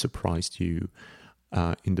when they surprised you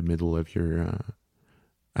in the middle of your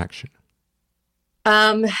action?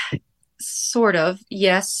 Um, Sort of,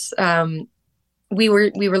 yes. We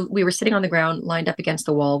were sitting on the ground, lined up against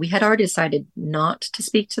the wall. We had already decided not to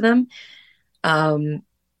speak to them. Um,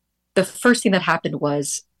 the first thing that happened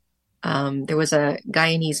was there was a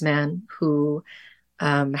Guyanese man who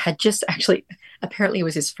had just actually, apparently, it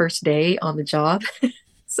was his first day on the job.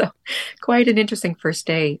 So, quite an interesting first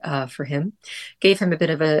day for him. Gave him a bit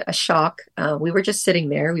of a shock. We were just sitting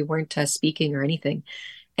there, we weren't speaking or anything.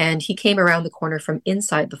 And he came around the corner from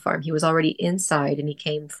inside the farm. He was already inside and he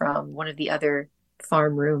came from one of the other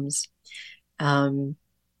farm rooms. Um,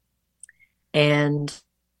 and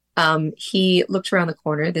he looked around the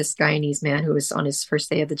corner, this Guyanese man who was on his first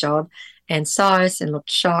day of the job, and saw us and looked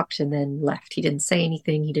shocked and then left. He didn't say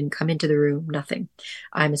anything. He didn't come into the room, nothing.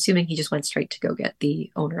 I'm assuming he just went straight to go get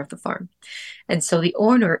the owner of the farm. And so the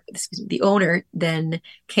owner then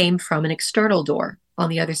came from an external door on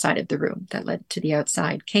the other side of the room that led to the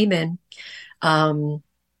outside, came in, um,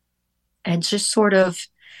 and just sort of,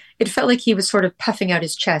 it felt like he was sort of puffing out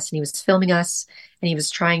his chest and he was filming us and he was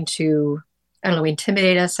trying to, I don't know,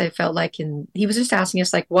 intimidate us. I felt like, and he was just asking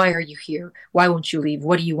us like, why are you here? Why won't you leave?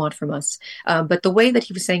 What do you want from us? But the way that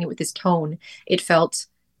he was saying it with his tone, it felt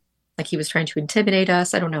like he was trying to intimidate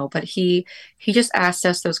us. I don't know, but he just asked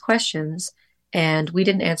us those questions and we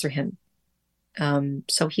didn't answer him.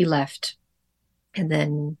 So he left. And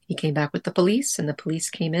then he came back with the police, and the police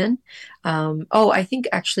came in. Oh, I think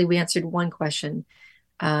actually we answered one question.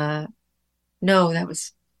 Uh, no, that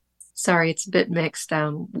was sorry, it's a bit mixed.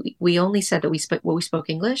 We only said that we spoke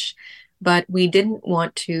English, but we didn't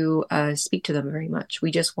want to speak to them very much.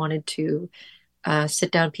 We just wanted to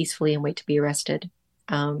sit down peacefully and wait to be arrested.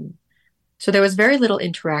 Um, so there was very little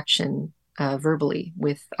interaction verbally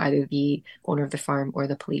with either the owner of the farm or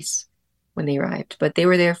the police when they arrived. But they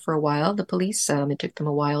were there for a while, the police. It took them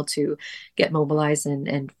a while to get mobilized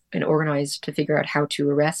and organized to figure out how to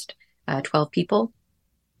arrest 12 people.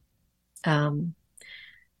 Um,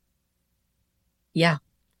 yeah.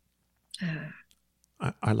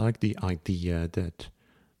 I like the idea that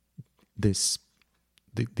this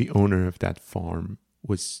the owner of that farm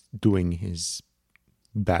was doing his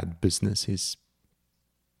bad business, his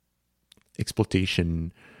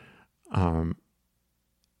exploitation, um,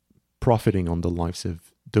 profiting on the lives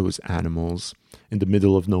of those animals in the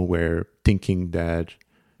middle of nowhere, thinking that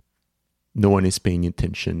no one is paying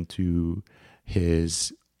attention to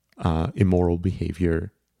his immoral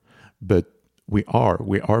behavior. But we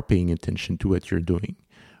are paying attention to what you're doing.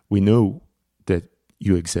 We know that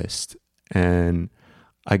you exist. And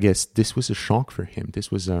I guess this was a shock for him.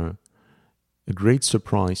 This was a great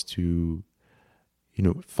surprise to,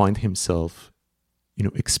 find himself,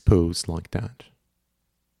 exposed like that.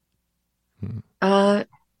 Hmm. Uh,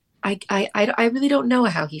 I really don't know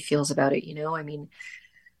how he feels about it, I mean,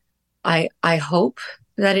 I hope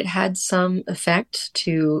that it had some effect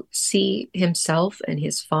to see himself and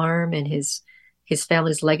his farm and his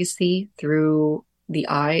family's legacy through the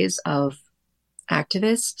eyes of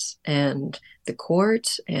activists and the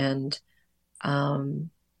court and um,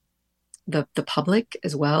 the public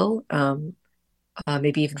as well.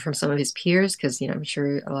 Maybe even from some of his peers, because I'm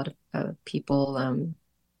sure a lot of people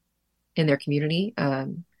in their community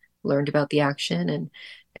learned about the action, and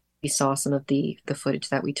we saw some of the footage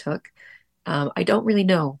that we took. I don't really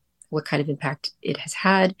know what kind of impact it has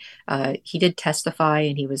had. He did testify,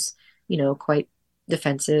 and he was, quite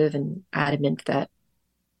defensive and adamant that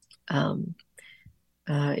um,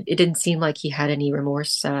 it didn't seem like he had any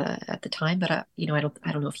remorse at the time. But I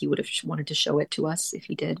don't know if he would have wanted to show it to us if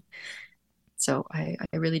he did. So I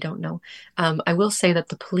really don't know. I will say that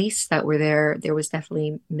the police that were there, there was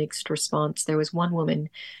definitely mixed response. There was one woman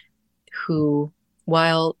who,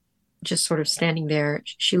 while just sort of standing there,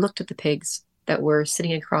 she looked at the pigs that were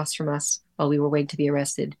sitting across from us while we were waiting to be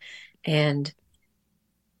arrested. And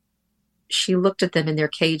she looked at them in their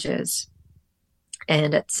cages.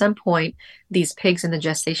 And at some point, these pigs in the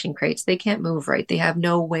gestation crates, they can't move right. They have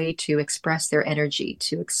no way to express their energy,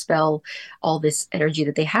 to expel all this energy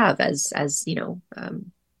that they have as you know,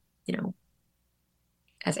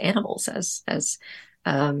 as animals, as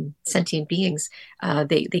sentient beings.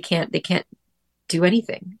 They can't do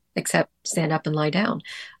anything except stand up and lie down.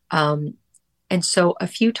 Um, and so a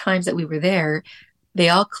few times that we were there, they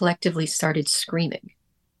all collectively started screaming.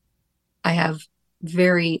 I have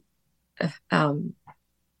very um,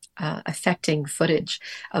 affecting footage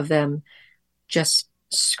of them just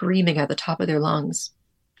screaming at the top of their lungs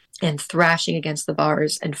and thrashing against the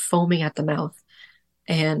bars and foaming at the mouth.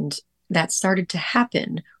 And that started to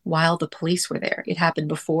happen while the police were there. It happened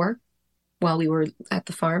before, while we were at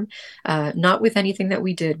the farm, not with anything that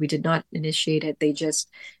we did. We did not initiate it. They just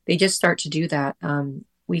start to do that.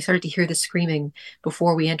 We started to hear the screaming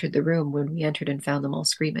before we entered the room, when we entered and found them all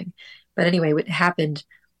screaming. But anyway, it happened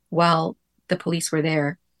while the police were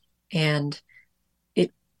there, and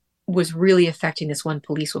it was really affecting this one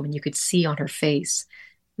policewoman. You could see on her face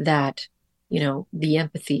that, the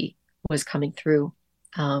empathy was coming through.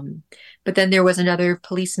 Um, but then there was another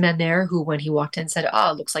policeman there who, when he walked in, said,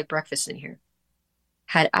 "Ah, it looks like breakfast in here."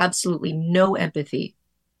 Had absolutely no empathy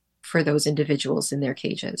for those individuals in their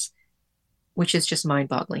cages, which is just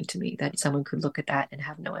mind-boggling to me that someone could look at that and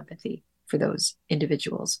have no empathy for those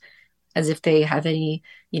individuals, as if they have any,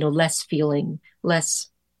 less feeling, less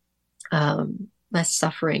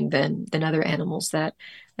suffering than other animals that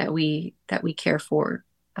we care for.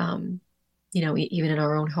 Even in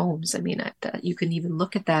our own homes. I mean, you can even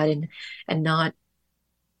look at that and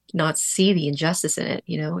not see the injustice in it.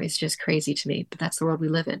 It's just crazy to me. But that's the world we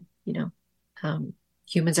live in.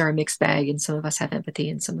 Humans are a mixed bag, and some of us have empathy,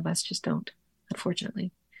 and some of us just don't,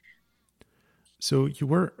 unfortunately. So you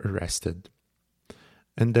were arrested.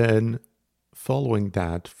 And then following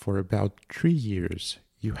that, for about 3 years,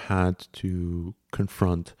 you had to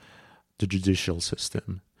confront the judicial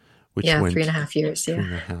system, which Yeah, three went and a half years. three Yeah.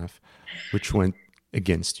 and a half, which went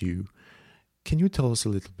against you. Can you tell us a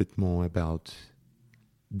little bit more about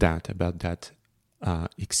that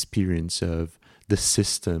experience of the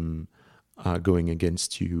system going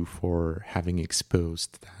against you for having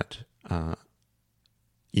exposed that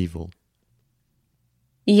evil?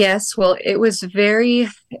 Yes. Well,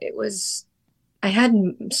 I had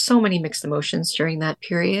so many mixed emotions during that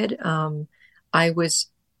period. I was,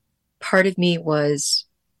 part of me was,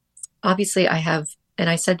 obviously, and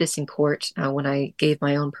I said this in court when I gave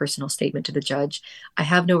my own personal statement to the judge. I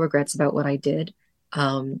have no regrets about what I did,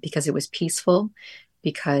 because it was peaceful,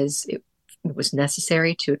 because it was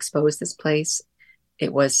necessary to expose this place.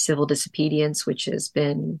 It was civil disobedience, which has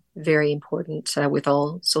been very important with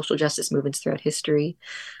all social justice movements throughout history.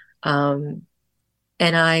 Um,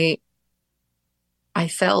 and I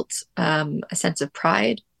felt a sense of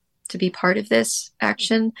pride to be part of this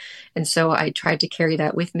action. And so I tried to carry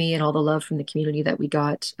that with me and all the love from the community that we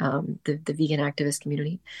got, the vegan activist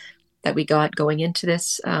community that we got going into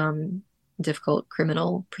this difficult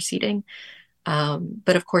criminal proceeding.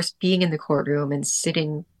 But of course, being in the courtroom and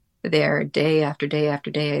sitting there day after day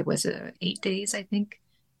after day, it was 8 days, I think,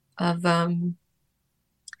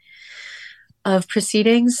 of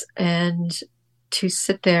proceedings, and to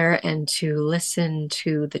sit there and to listen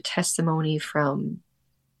to the testimony from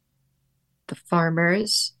the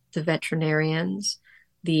farmers, the veterinarians,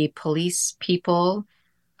 the police people,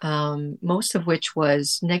 most of which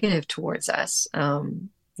was negative towards us,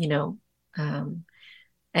 you know, um,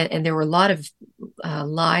 and there were a lot of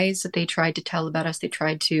lies that they tried to tell about us. They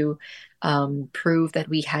tried to prove that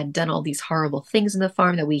we had done all these horrible things in the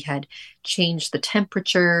farm, that we had changed the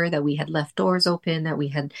temperature, that we had left doors open, that we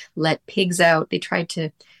had let pigs out. They tried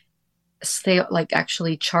to say, like,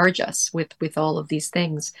 actually charge us with all of these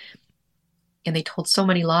things. And they told so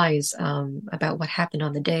many lies about what happened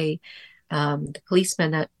on the day. The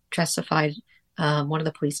policeman that testified, one of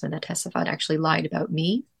the policemen that testified actually lied about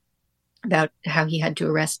me, about how he had to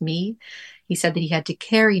arrest me. He said that he had to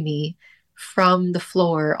carry me from the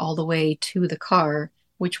floor all the way to the car,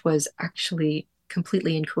 which was actually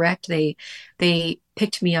completely incorrect. They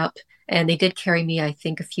picked me up and they did carry me, I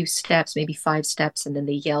think, a few steps, maybe 5 steps, and then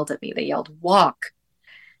they yelled at me. They yelled, "Walk."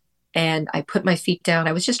 And I put my feet down.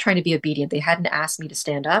 I was just trying to be obedient. They hadn't asked me to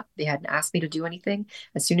stand up. They hadn't asked me to do anything.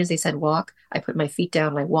 As soon as they said walk, I put my feet down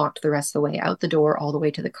and I walked the rest of the way out the door, all the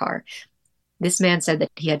way to the car. This man said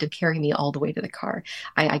that he had to carry me all the way to the car.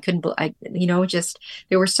 I couldn't, just,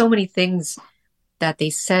 there were so many things that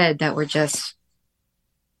they said that were just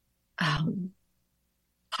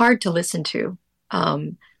hard to listen to.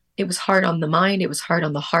 It was hard on the mind. It was hard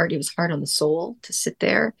on the heart. It was hard on the soul to sit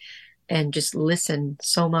there and just listen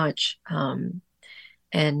so much.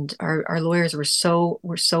 And our lawyers were so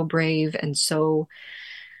brave and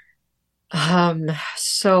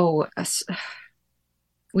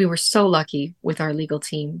we were so lucky with our legal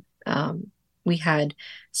team. We had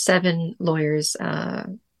 7 lawyers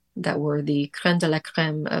that were the crème de la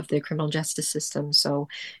crème of the criminal justice system. So,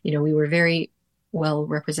 we were very well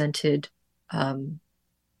represented, and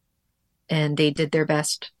they did their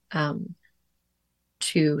best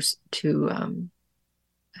to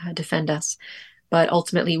defend us. But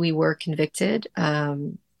ultimately, we were convicted.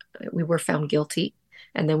 We were found guilty,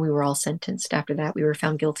 and then we were all sentenced after that. We were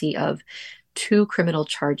found guilty of 2 criminal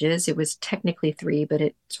charges. It was technically 3, but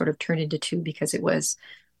it sort of turned into 2 because it was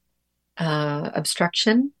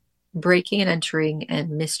obstruction, breaking and entering, and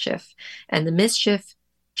mischief. And the mischief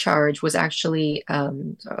charge was actually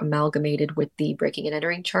amalgamated with the breaking and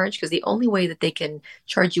entering charge, because the only way that they can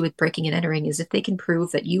charge you with breaking and entering is if they can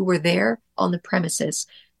prove that you were there on the premises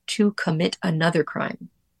to commit another crime.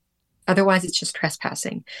 Otherwise, it's just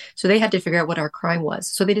trespassing. So they had to figure out what our crime was.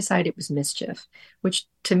 So they decided it was mischief, which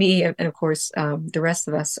to me, and of course, the rest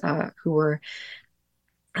of us who were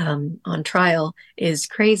on trial, is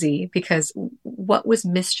crazy, because what was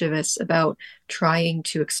mischievous about trying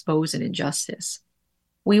to expose an injustice?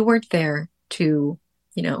 We weren't there to,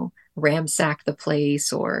 ransack the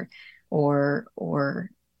place or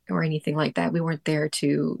anything like that. We weren't there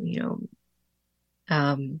to,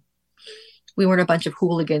 we weren't a bunch of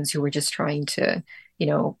hooligans who were just trying to,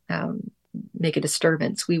 make a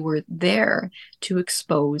disturbance. We were there to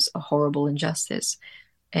expose a horrible injustice.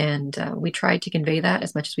 And we tried to convey that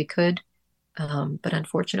as much as we could. But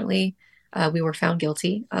unfortunately, we were found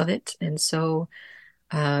guilty of it. And so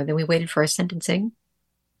then we waited for our sentencing.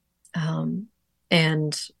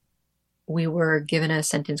 And we were given a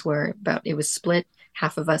sentence where it was split.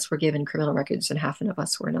 Half of us were given criminal records and half of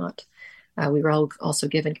us were not. We were also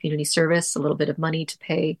given community service, a little bit of money to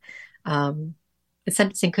pay. The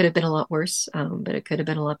sentencing could have been a lot worse, but it could have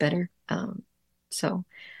been a lot better. So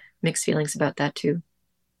mixed feelings about that too.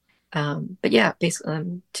 But yeah,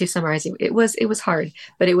 basically, to summarize, it was hard,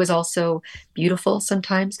 but it was also beautiful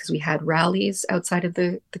sometimes, because we had rallies outside of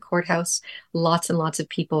the courthouse. Lots and lots of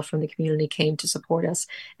people from the community came to support us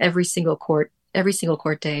every single court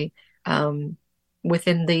day,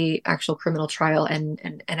 within the actual criminal trial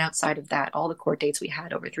and outside of that, all the court dates we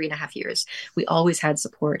had over 3.5 years. We always had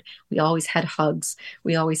support. We always had hugs.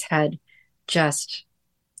 We always had just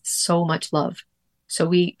so much love. So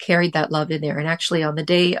we carried that love in there. And actually, on the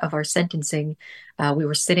day of our sentencing, we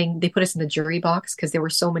were sitting, they put us in the jury box because there were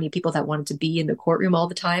so many people that wanted to be in the courtroom all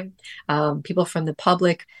the time. People from the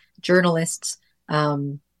public, journalists,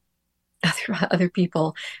 other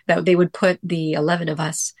people, that they would put the 11 of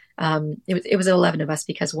us It was 11 of us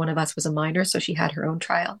because one of us was a minor, so she had her own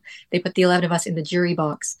trial. They put the 11 of us in the jury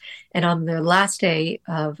box, and on the last day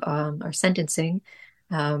of our sentencing,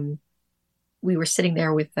 um, we were sitting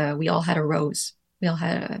there with we all had a rose. We all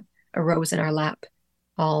had a rose in our lap.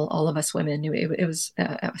 All of us women. It was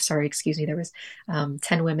sorry, excuse me. There was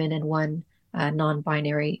 10 women and one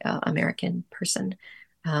non-binary American person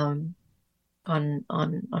um, on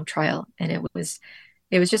trial, and it was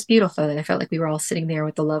just beautiful. And I felt like we were all sitting there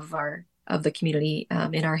with the love of the community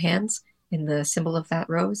in our hands, in the symbol of that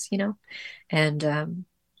rose, and um,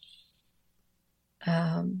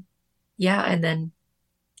 yeah. And then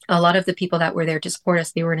a lot of the people that were there to support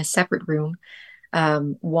us, they were in a separate room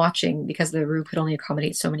watching because the room could only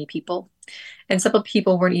accommodate so many people. And some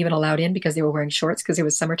people weren't even allowed in because they were wearing shorts because it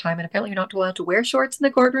was summertime and apparently you're not allowed to wear shorts in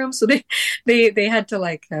the courtroom. So they had to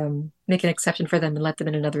like make an exception for them and let them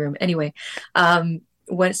in another room. Anyway,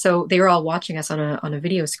 so they were all watching us on a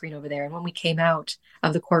video screen over there. And when we came out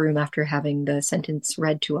of the courtroom after having the sentence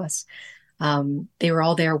read to us, they were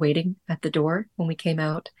all there waiting at the door when we came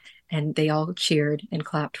out, and they all cheered and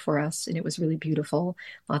clapped for us, and it was really beautiful.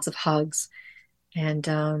 Lots of hugs, and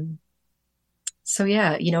so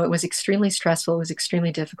yeah, it was extremely stressful. It was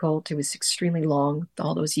extremely difficult. It was extremely long,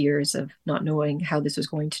 all those years of not knowing how this was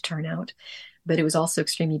going to turn out, but it was also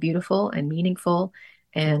extremely beautiful and meaningful,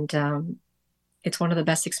 and it's one of the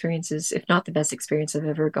best experiences, if not the best experience I've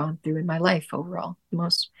ever gone through in my life overall. The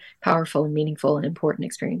most powerful and meaningful and important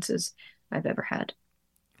experiences I've ever had.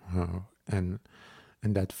 Oh, and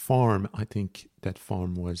that farm, I think that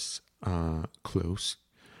farm was closed,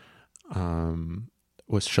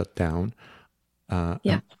 was shut down.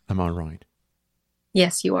 Yeah. Am I right?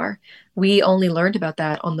 Yes, you are. We only learned about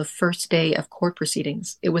that on the first day of court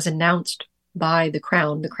proceedings. It was announced by the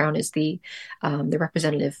Crown. The Crown is the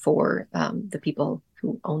representative for the people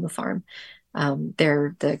who own the farm.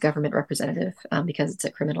 They're the government representative because it's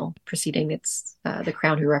a criminal proceeding. It's the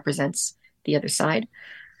Crown who represents the other side.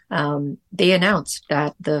 They announced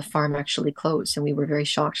that the farm actually closed, and we were very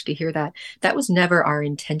shocked to hear that. That was never our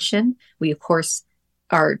intention. We, of course,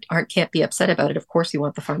 can't be upset about it. Of course, we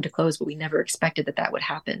want the farm to close, but we never expected that would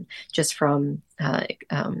happen just from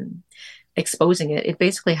exposing it. It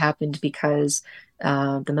basically happened because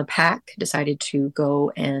the MAPAC decided to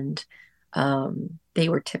go and they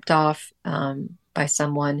were tipped off by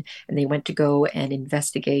someone, and they went to go and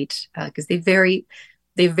investigate because they very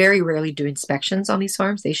rarely do inspections on these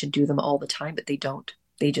farms. They should do them all the time, but they don't.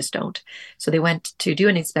 They just don't. So they went to do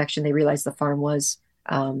an inspection. They realized the farm was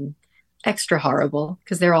extra horrible,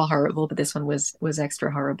 because they're all horrible, but this one was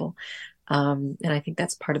extra horrible. And I think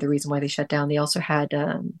that's part of the reason why they shut down. They also had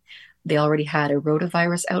they already had a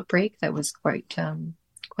rotavirus outbreak that was quite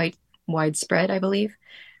widespread, I believe.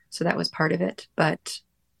 So that was part of it. But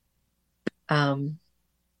and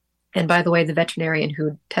by the way, the veterinarian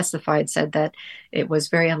who testified said that it was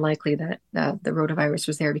very unlikely that the rotavirus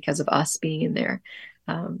was there because of us being in there.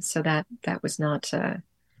 So that was not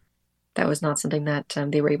something that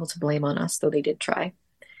they were able to blame on us, though they did try.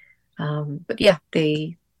 But yeah,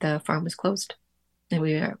 the farm was closed, and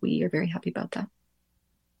we are very happy about that.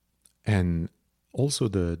 And also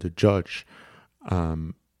the judge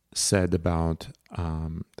said about,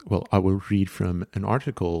 well, I will read from an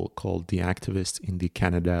article called "The Activist in the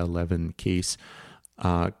Canada 11 Case,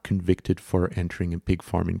 Convicted for Entering a Pig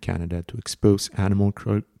Farm in Canada to Expose Animal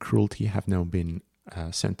Cruelty, have now been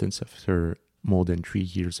sentenced after more than 3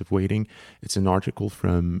 years of waiting." It's an article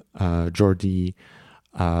from Jordi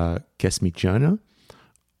Kesmigiana,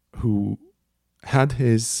 who had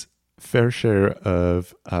his fair share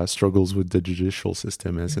of struggles with the judicial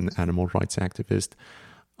system as an animal rights activist.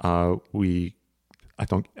 I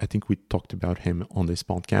think we talked about him on this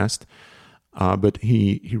podcast, but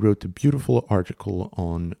he wrote a beautiful article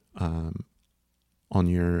on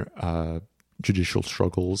your judicial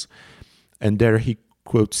struggles, and there he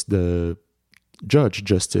quotes the judge,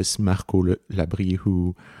 Justice Marco Labrie,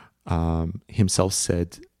 who himself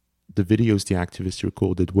said the videos the activists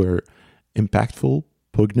recorded were impactful,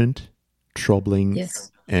 poignant, troubling,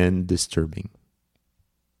 Yes. and disturbing.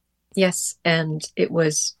 Yes, and it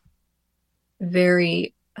was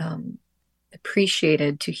very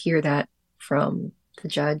appreciated to hear that from the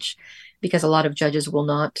judge, because a lot of judges will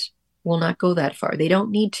not go that far. They don't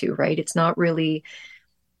need to, right? It's not really.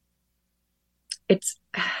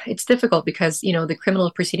 It's difficult because the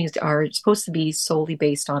criminal proceedings are supposed to be solely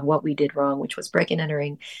based on what we did wrong, which was break and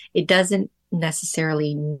entering. It doesn't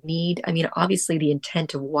necessarily need. I mean, obviously, the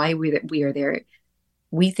intent of why we are there,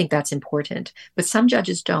 we think that's important, but some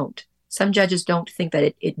judges don't. Some judges don't think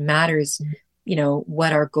that it matters,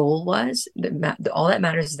 what our goal was. All that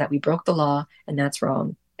matters is that we broke the law, and that's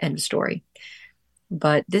wrong, End of story.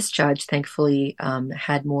 But this judge, thankfully,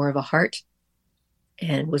 had more of a heart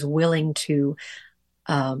and was willing to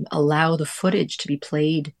allow the footage to be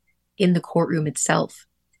played in the courtroom itself,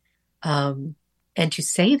 and to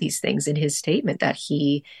say these things in his statement that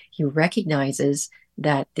he recognizes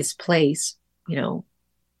that this place, you know,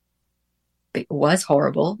 it was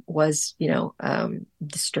horrible, was,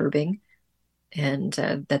 disturbing, and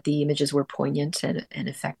that the images were poignant and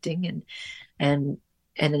affecting, and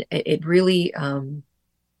it really,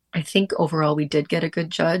 I think overall we did get a good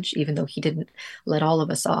judge, even though he didn't let all of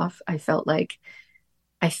us off. I felt like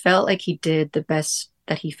he did the best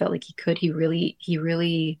that he felt like he could. He really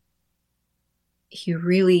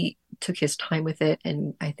took his time with it,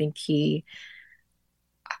 and I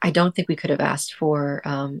don't think we could have asked for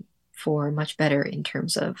much better in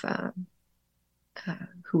terms of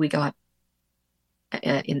who we got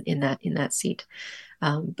in that seat.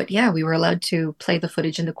 But yeah, we were allowed to play the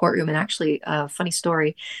footage in the courtroom. And actually, funny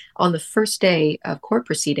story, on the first day of court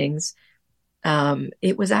proceedings,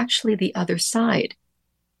 it was actually the other side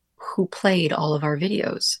who played all of our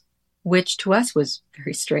videos, which to us was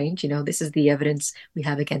very strange. This is the evidence we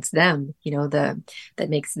have against them, that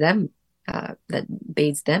makes them, that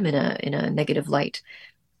bathes them in a negative light.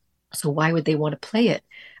 So why would they want to play it?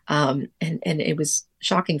 And it was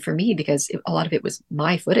shocking for me because a lot of it was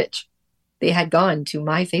my footage. They had gone to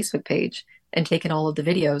my Facebook page and taken all of the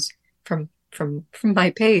videos from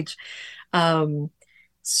my page.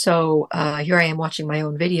 So here I am watching my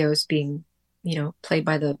own videos being, played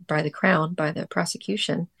by the Crown, by the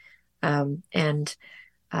prosecution. And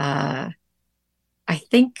I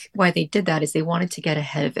think why they did that is they wanted to get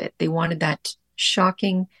ahead of it. They wanted that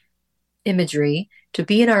shocking imagery to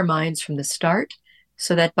be in our minds from the start,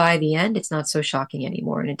 so that by the end it's not so shocking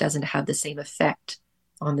anymore, and it doesn't have the same effect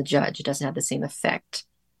on the judge. It doesn't have the same effect.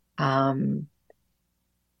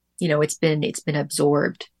 It's been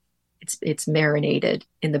absorbed. It's marinated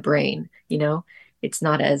in the brain. It's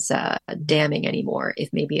not as damning anymore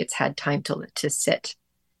if maybe it's had time to sit.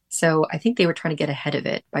 So I think they were trying to get ahead of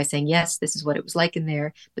it by saying, yes, this is what it was like in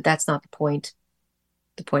there, but that's not the point.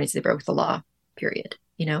 The point is they broke the law, period.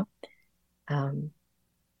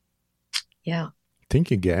 Yeah.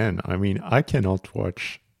 Think again. I mean, I cannot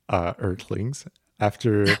watch Earthlings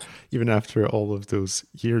even after all of those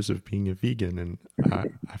years of being a vegan, and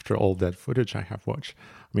after all that footage I have watched.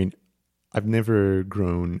 I mean, I've never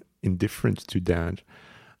grown indifferent to that.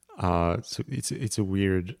 So it's a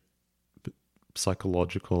weird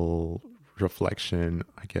psychological reflection,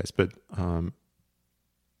 I guess, but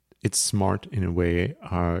it's smart in a way,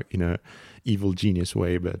 in a evil genius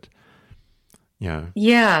way, but yeah.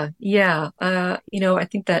 Yeah. I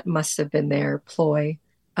think that must have been their ploy.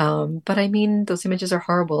 But I mean, those images are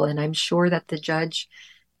horrible, and I'm sure that the judge,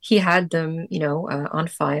 he had them, on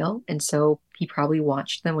file, and so he probably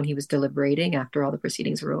watched them when he was deliberating after all the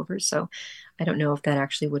proceedings were over. So I don't know if that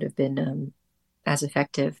actually would have been as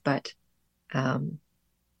effective, but I'm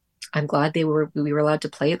glad we were allowed to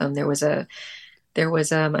play them. There was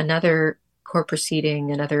another court proceeding,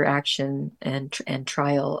 another action and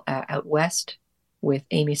trial out west with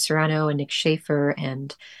Amy Serrano and Nick Schaefer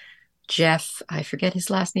and Jeff, I forget his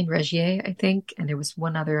last name, Regier, I think. And there was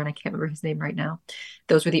one other, and I can't remember his name right now.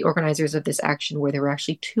 Those were the organizers of this action, where there were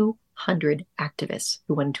actually 200 activists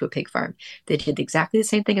who went into a pig farm. They did exactly the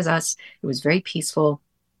same thing as us. It was very peaceful.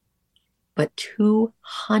 But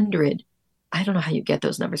 200, I don't know how you get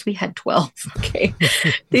those numbers. We had 12. Okay.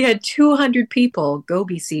 They had 200 people, go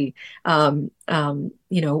BC,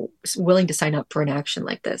 willing to sign up for an action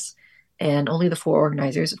like this. And only the 4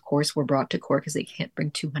 organizers, of course, were brought to court because they can't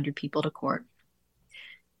bring 200 people to court.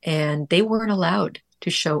 And they weren't allowed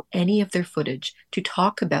to show any of their footage, to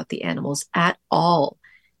talk about the animals at all.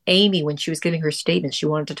 Amy, when she was giving her statement, she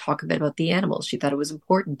wanted to talk a bit about the animals. She thought it was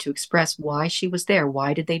important to express why she was there.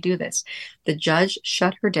 Why did they do this? The judge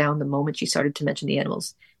shut her down the moment she started to mention the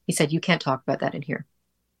animals. He said, "You can't talk about that in here."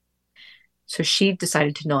 So she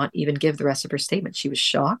decided to not even give the rest of her statement. She was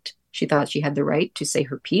shocked. She thought she had the right to say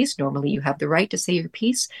her piece. Normally, you have the right to say your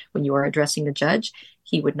piece when you are addressing the judge.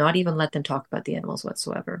 He would not even let them talk about the animals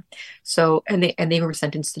whatsoever. So, and they were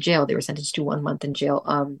sentenced to jail. They were sentenced to 1 month in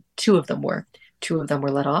jail. Two of them were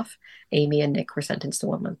let off. Amy and Nick were sentenced to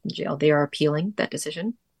 1 month in jail. They are appealing that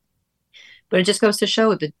decision. But it just goes to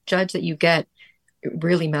show the judge that you get, it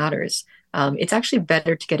really matters. It's actually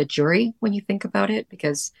better to get a jury when you think about it,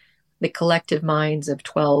 because the collective minds of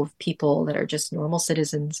 12 people that are just normal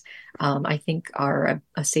citizens, I think are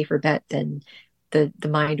a safer bet than the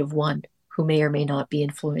mind of one who may or may not be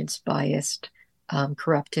influenced, biased,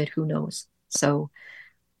 corrupted, who knows. So,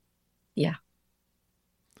 yeah.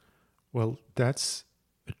 Well, that's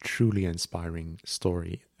a truly inspiring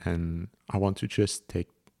story. And I want to just take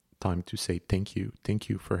time to say thank you. Thank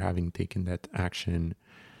you for having taken that action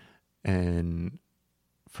and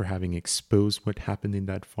for having exposed what happened in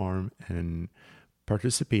that farm and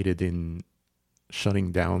participated in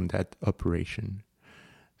shutting down that operation.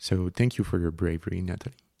 So thank you for your bravery,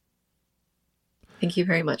 Natalie. Thank you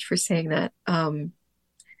very much for saying that.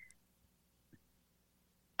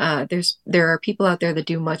 There are people out there that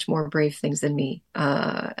do much more brave things than me,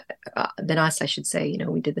 than us, I should say. You know,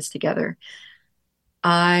 we did this together.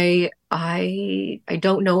 I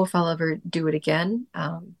don't know if I'll ever do it again.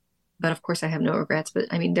 But of course I have no regrets. But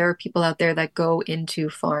I mean, there are people out there that go into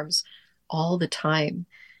farms all the time,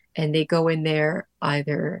 and they go in there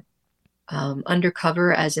either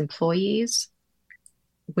undercover as employees,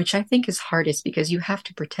 which I think is hardest because you have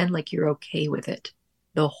to pretend like you're okay with it.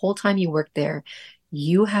 The whole time you work there,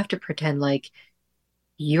 you have to pretend like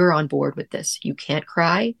you're on board with this. You can't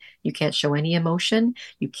cry. You can't show any emotion.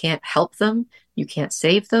 You can't help them. You can't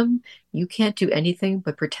save them. You can't do anything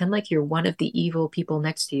but pretend like you're one of the evil people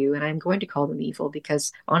next to you. And I'm going to call them evil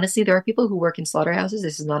because honestly, there are people who work in slaughterhouses.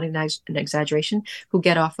 This is not an exaggeration, who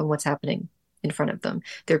get off on what's happening in front of them.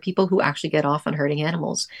 There are people who actually get off on hurting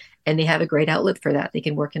animals, and they have a great outlet for that. They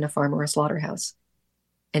can work in a farm or a slaughterhouse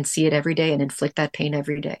and see it every day and inflict that pain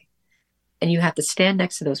every day. And you have to stand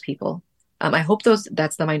next to those people. I hope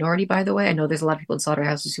that's the minority, by the way. I know there's a lot of people in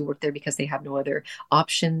slaughterhouses who work there because they have no other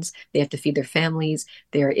options. They have to feed their families.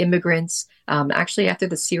 They are immigrants. Actually, after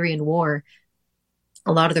the Syrian war,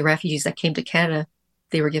 a lot of the refugees that came to Canada,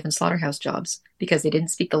 they were given slaughterhouse jobs because they didn't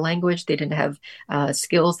speak the language. They didn't have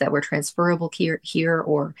skills that were transferable here,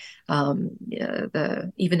 or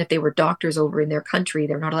even if they were doctors over in their country,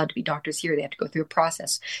 they're not allowed to be doctors here. They have to go through a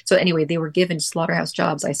process. So anyway, they were given slaughterhouse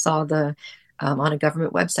jobs. I saw on a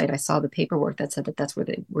government website, I saw the paperwork that said that that's what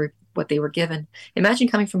they were given. Imagine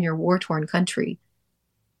coming from your war-torn country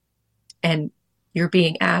and you're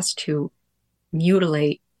being asked to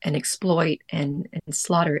mutilate and exploit and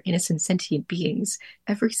slaughter innocent sentient beings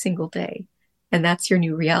every single day. And that's your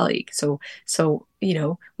new reality. So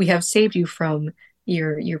we have saved you from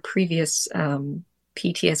your previous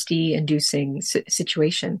PTSD inducing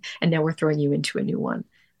situation, and now we're throwing you into a new one.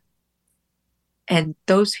 And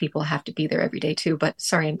those people have to be there every day too. But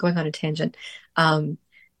sorry, I'm going on a tangent.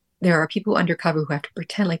 There are people undercover who have to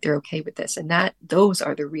pretend like they're okay with this, and those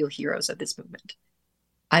are the real heroes of this movement.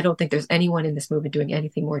 I don't think there's anyone in this movement doing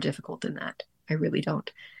anything more difficult than that. I really don't.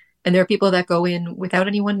 And there are people that go in without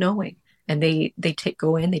anyone knowing, and they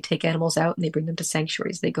go in, they take animals out, and they bring them to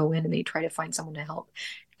sanctuaries. They go in and they try to find someone to help.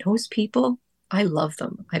 Those people, I love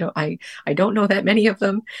them. I don't know that many of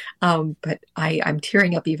them, but I'm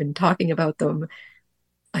tearing up even talking about them.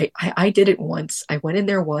 I did it once. I went in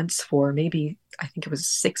there once for maybe, I think it was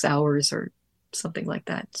 6 hours or something like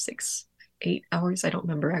that. 8 hours. I don't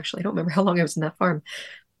remember actually. I don't remember how long I was in that farm.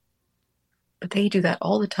 But they do that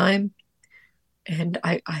all the time. And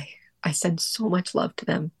I send so much love to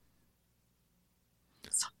them.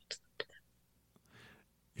 So much love to them.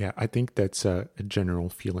 Yeah, I think that's a general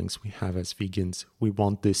feelings we have as vegans. We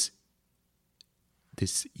want this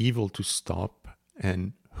evil to stop,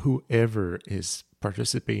 and whoever is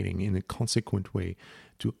participating in a consequent way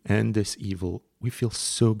to end this evil, we feel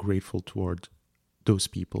so grateful toward those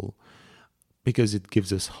people because it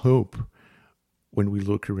gives us hope when we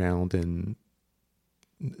look around and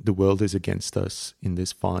the world is against us in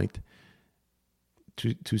this fight.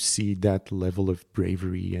 To see that level of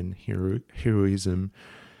bravery and heroism,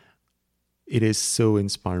 it is so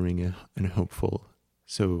inspiring and hopeful.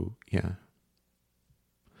 So yeah.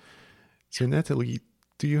 So Natalie,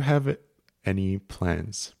 do you have any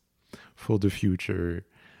plans for the future?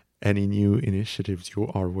 Any new initiatives you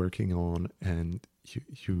are working on and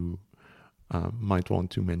you might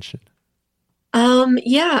want to mention?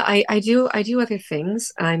 Yeah, I do other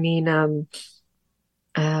things. I mean, I'm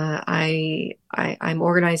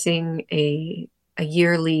organizing a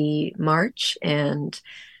yearly march and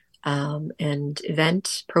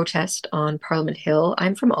event protest on Parliament Hill.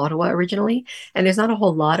 I'm from Ottawa originally, and there's not a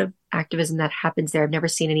whole lot of activism that happens there. I've never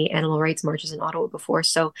seen any animal rights marches in Ottawa before,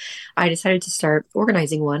 so I decided to start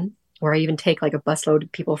organizing one. Or I even take like a busload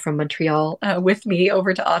of people from Montreal with me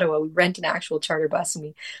over to Ottawa. We rent an actual charter bus and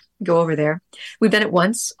we go over there. We've done it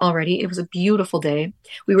once already. It was a beautiful day.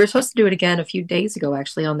 We were supposed to do it again a few days ago,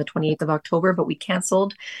 actually, on the 28th of October, but we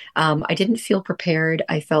canceled. I didn't feel prepared.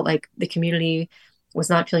 I felt like the community was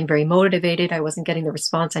not feeling very motivated. I wasn't getting the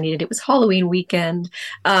response I needed. It was Halloween weekend.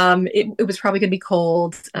 It was probably going to be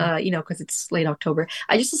cold, because it's late October.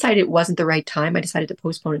 I just decided it wasn't the right time. I decided to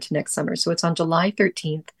postpone it to next summer. So it's on July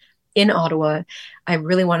 13th. in Ottawa. I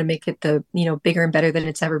really want to make it bigger and better than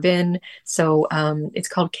it's ever been. So it's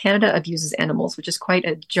called Canada Abuses Animals, which is quite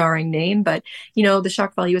a jarring name, but the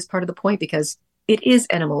shock value is part of the point because it is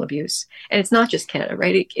animal abuse, and it's not just Canada,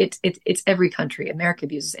 right? It's every country. America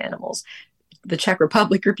abuses animals. The Czech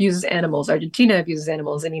Republic abuses animals. Argentina abuses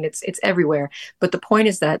animals. I mean, it's everywhere. But the point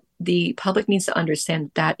is that the public needs to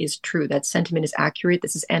understand that is true. That sentiment is accurate.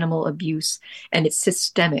 This is animal abuse, and it's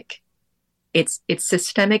systemic. It's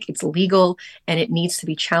systemic, it's legal, and it needs to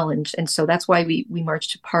be challenged. And so that's why we march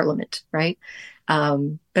to Parliament, right?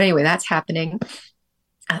 But anyway, that's happening.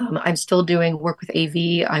 I'm still doing work with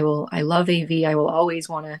AV. I love AV. I will always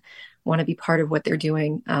want to be part of what they're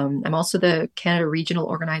doing. I'm also the Canada regional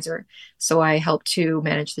organizer, so I help to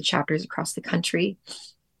manage the chapters across the country.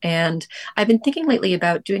 And I've been thinking lately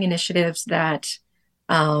about doing initiatives that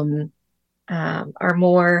are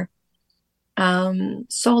more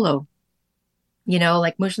solo.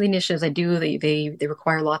 Like most of the initiatives I do, they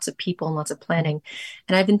require lots of people and lots of planning.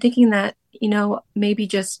 And I've been thinking that, maybe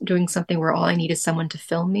just doing something where all I need is someone to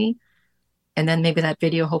film me, and then maybe that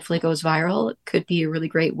video hopefully goes viral. It could be a really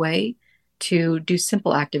great way to do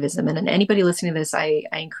simple activism. And anybody listening to this, I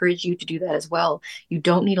encourage you to do that as well. You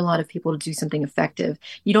don't need a lot of people to do something effective.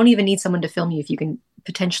 You don't even need someone to film you if you can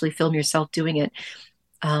potentially film yourself doing it.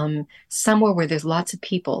 Somewhere where there's lots of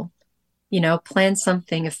people, plan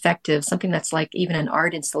something effective, something that's like even an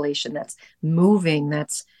art installation that's moving,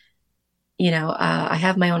 I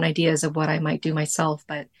have my own ideas of what I might do myself,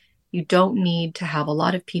 but you don't need to have a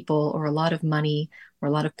lot of people or a lot of money or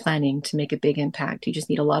a lot of planning to make a big impact. You just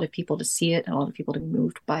need a lot of people to see it and a lot of people to be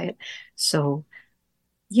moved by it. So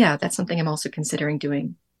yeah, that's something I'm also considering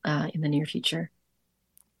doing in the near future.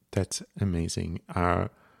 That's amazing. I'm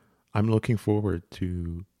looking forward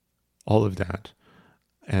to all of that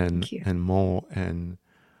and more. And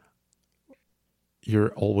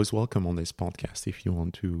you're always welcome on this podcast if you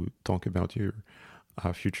want to talk about your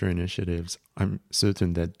future initiatives. I'm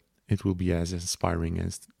certain that it will be as inspiring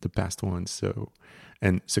as the past ones,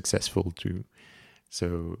 and successful too.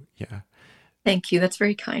 So yeah. Thank you. That's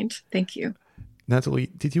very kind. Thank you.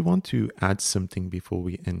 Natalie, did you want to add something before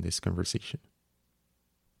we end this conversation?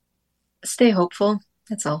 Stay hopeful.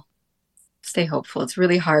 That's all. Stay hopeful. It's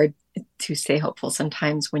really hard to stay hopeful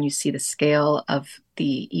sometimes when you see the scale of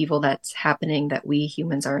the evil that's happening, that we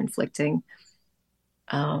humans are inflicting.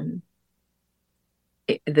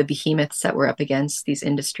 The behemoths that we're up against, these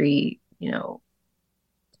industry,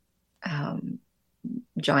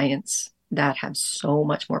 giants that have so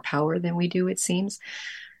much more power than we do, it seems.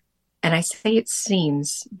 And I say it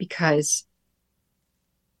seems because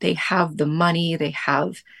they have the money, they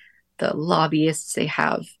have the lobbyists, they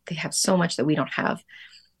have so much that we don't have.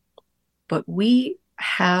 But we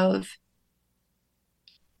have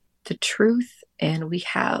the truth, and we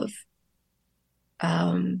have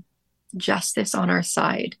justice on our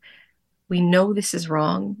side. We know this is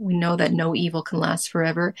wrong. We know that no evil can last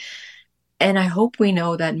forever. And I hope we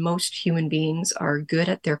know that most human beings are good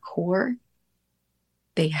at their core.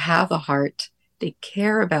 They have a heart. They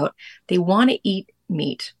care about, they want to eat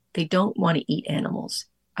meat. They don't want to eat animals.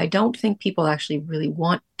 I don't think people actually really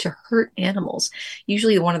want to hurt animals.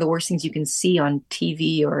 Usually one of the worst things you can see on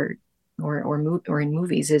TV or in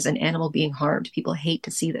movies is an animal being harmed. People hate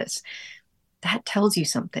to see this. That tells you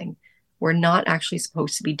something. We're not actually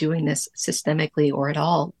supposed to be doing this systemically or at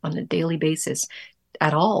all on a daily basis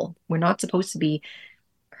at all. We're not supposed to be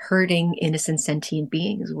hurting innocent sentient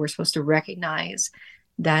beings. We're supposed to recognize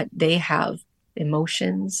that they have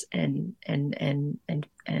emotions and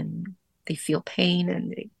they feel pain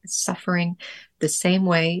and suffering the same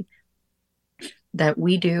way that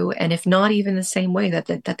we do. And if not even the same way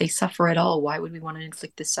that they suffer at all, why would we want to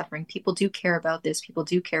inflict this suffering? People do care about this. People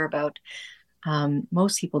do care about,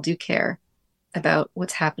 most people do care about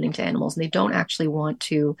what's happening to animals. And they don't actually want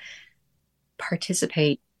to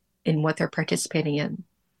participate in what they're participating in.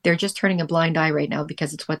 They're just turning a blind eye right now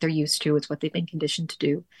because it's what they're used to. It's what they've been conditioned to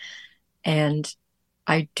do. And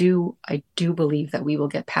I do believe that we will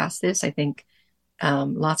get past this. I think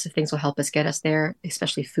lots of things will help us get us there,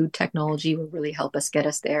 especially food technology will really help us get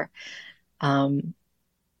us there.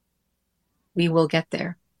 We will get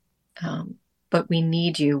there. But we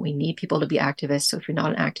need you. We need people to be activists. So if you're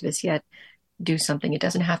not an activist yet, do something. It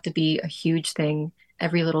doesn't have to be a huge thing.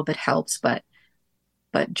 Every little bit helps, but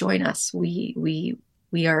join us. We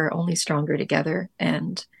are only stronger together.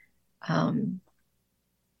 And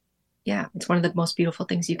yeah, it's one of the most beautiful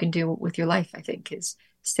things you can do with your life, I think, is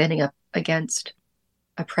standing up against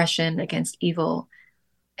oppression, against evil,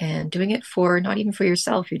 and doing it for not even for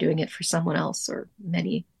yourself. You're doing it for someone else or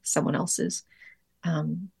many someone else's.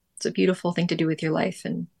 It's a beautiful thing to do with your life.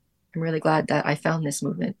 And I'm really glad that I found this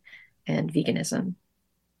movement and veganism.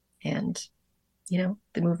 And,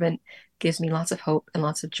 the movement gives me lots of hope and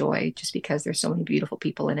lots of joy just because there's so many beautiful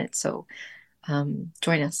people in it. So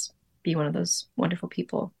join us, be one of those wonderful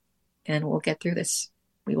people, and we'll get through this.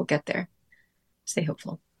 We will get there. Stay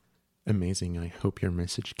hopeful. Amazing. I hope your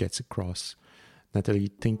message gets across.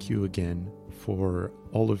 Natalie, thank you again for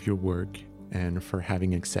all of your work and for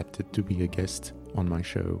having accepted to be a guest on my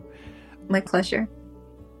show. My pleasure.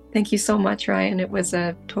 Thank you so much, Ryan. It was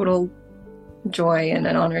a total joy and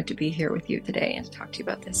an honor to be here with you today and to talk to you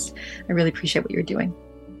about this. I really appreciate what you're doing.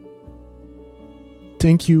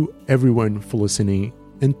 Thank you, everyone, for listening,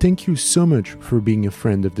 and thank you so much for being a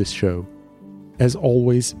friend of this show. As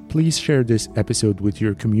always, please share this episode with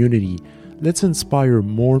your community. Let's inspire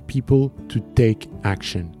more people to take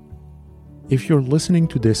action. If you're listening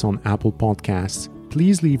to this on Apple Podcasts,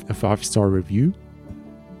 please leave a 5-star review.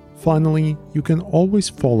 Finally, you can always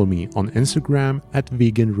follow me on Instagram at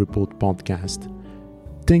Vegan Report Podcast.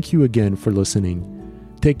 Thank you again for listening.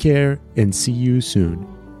 Take care and see you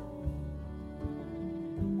soon.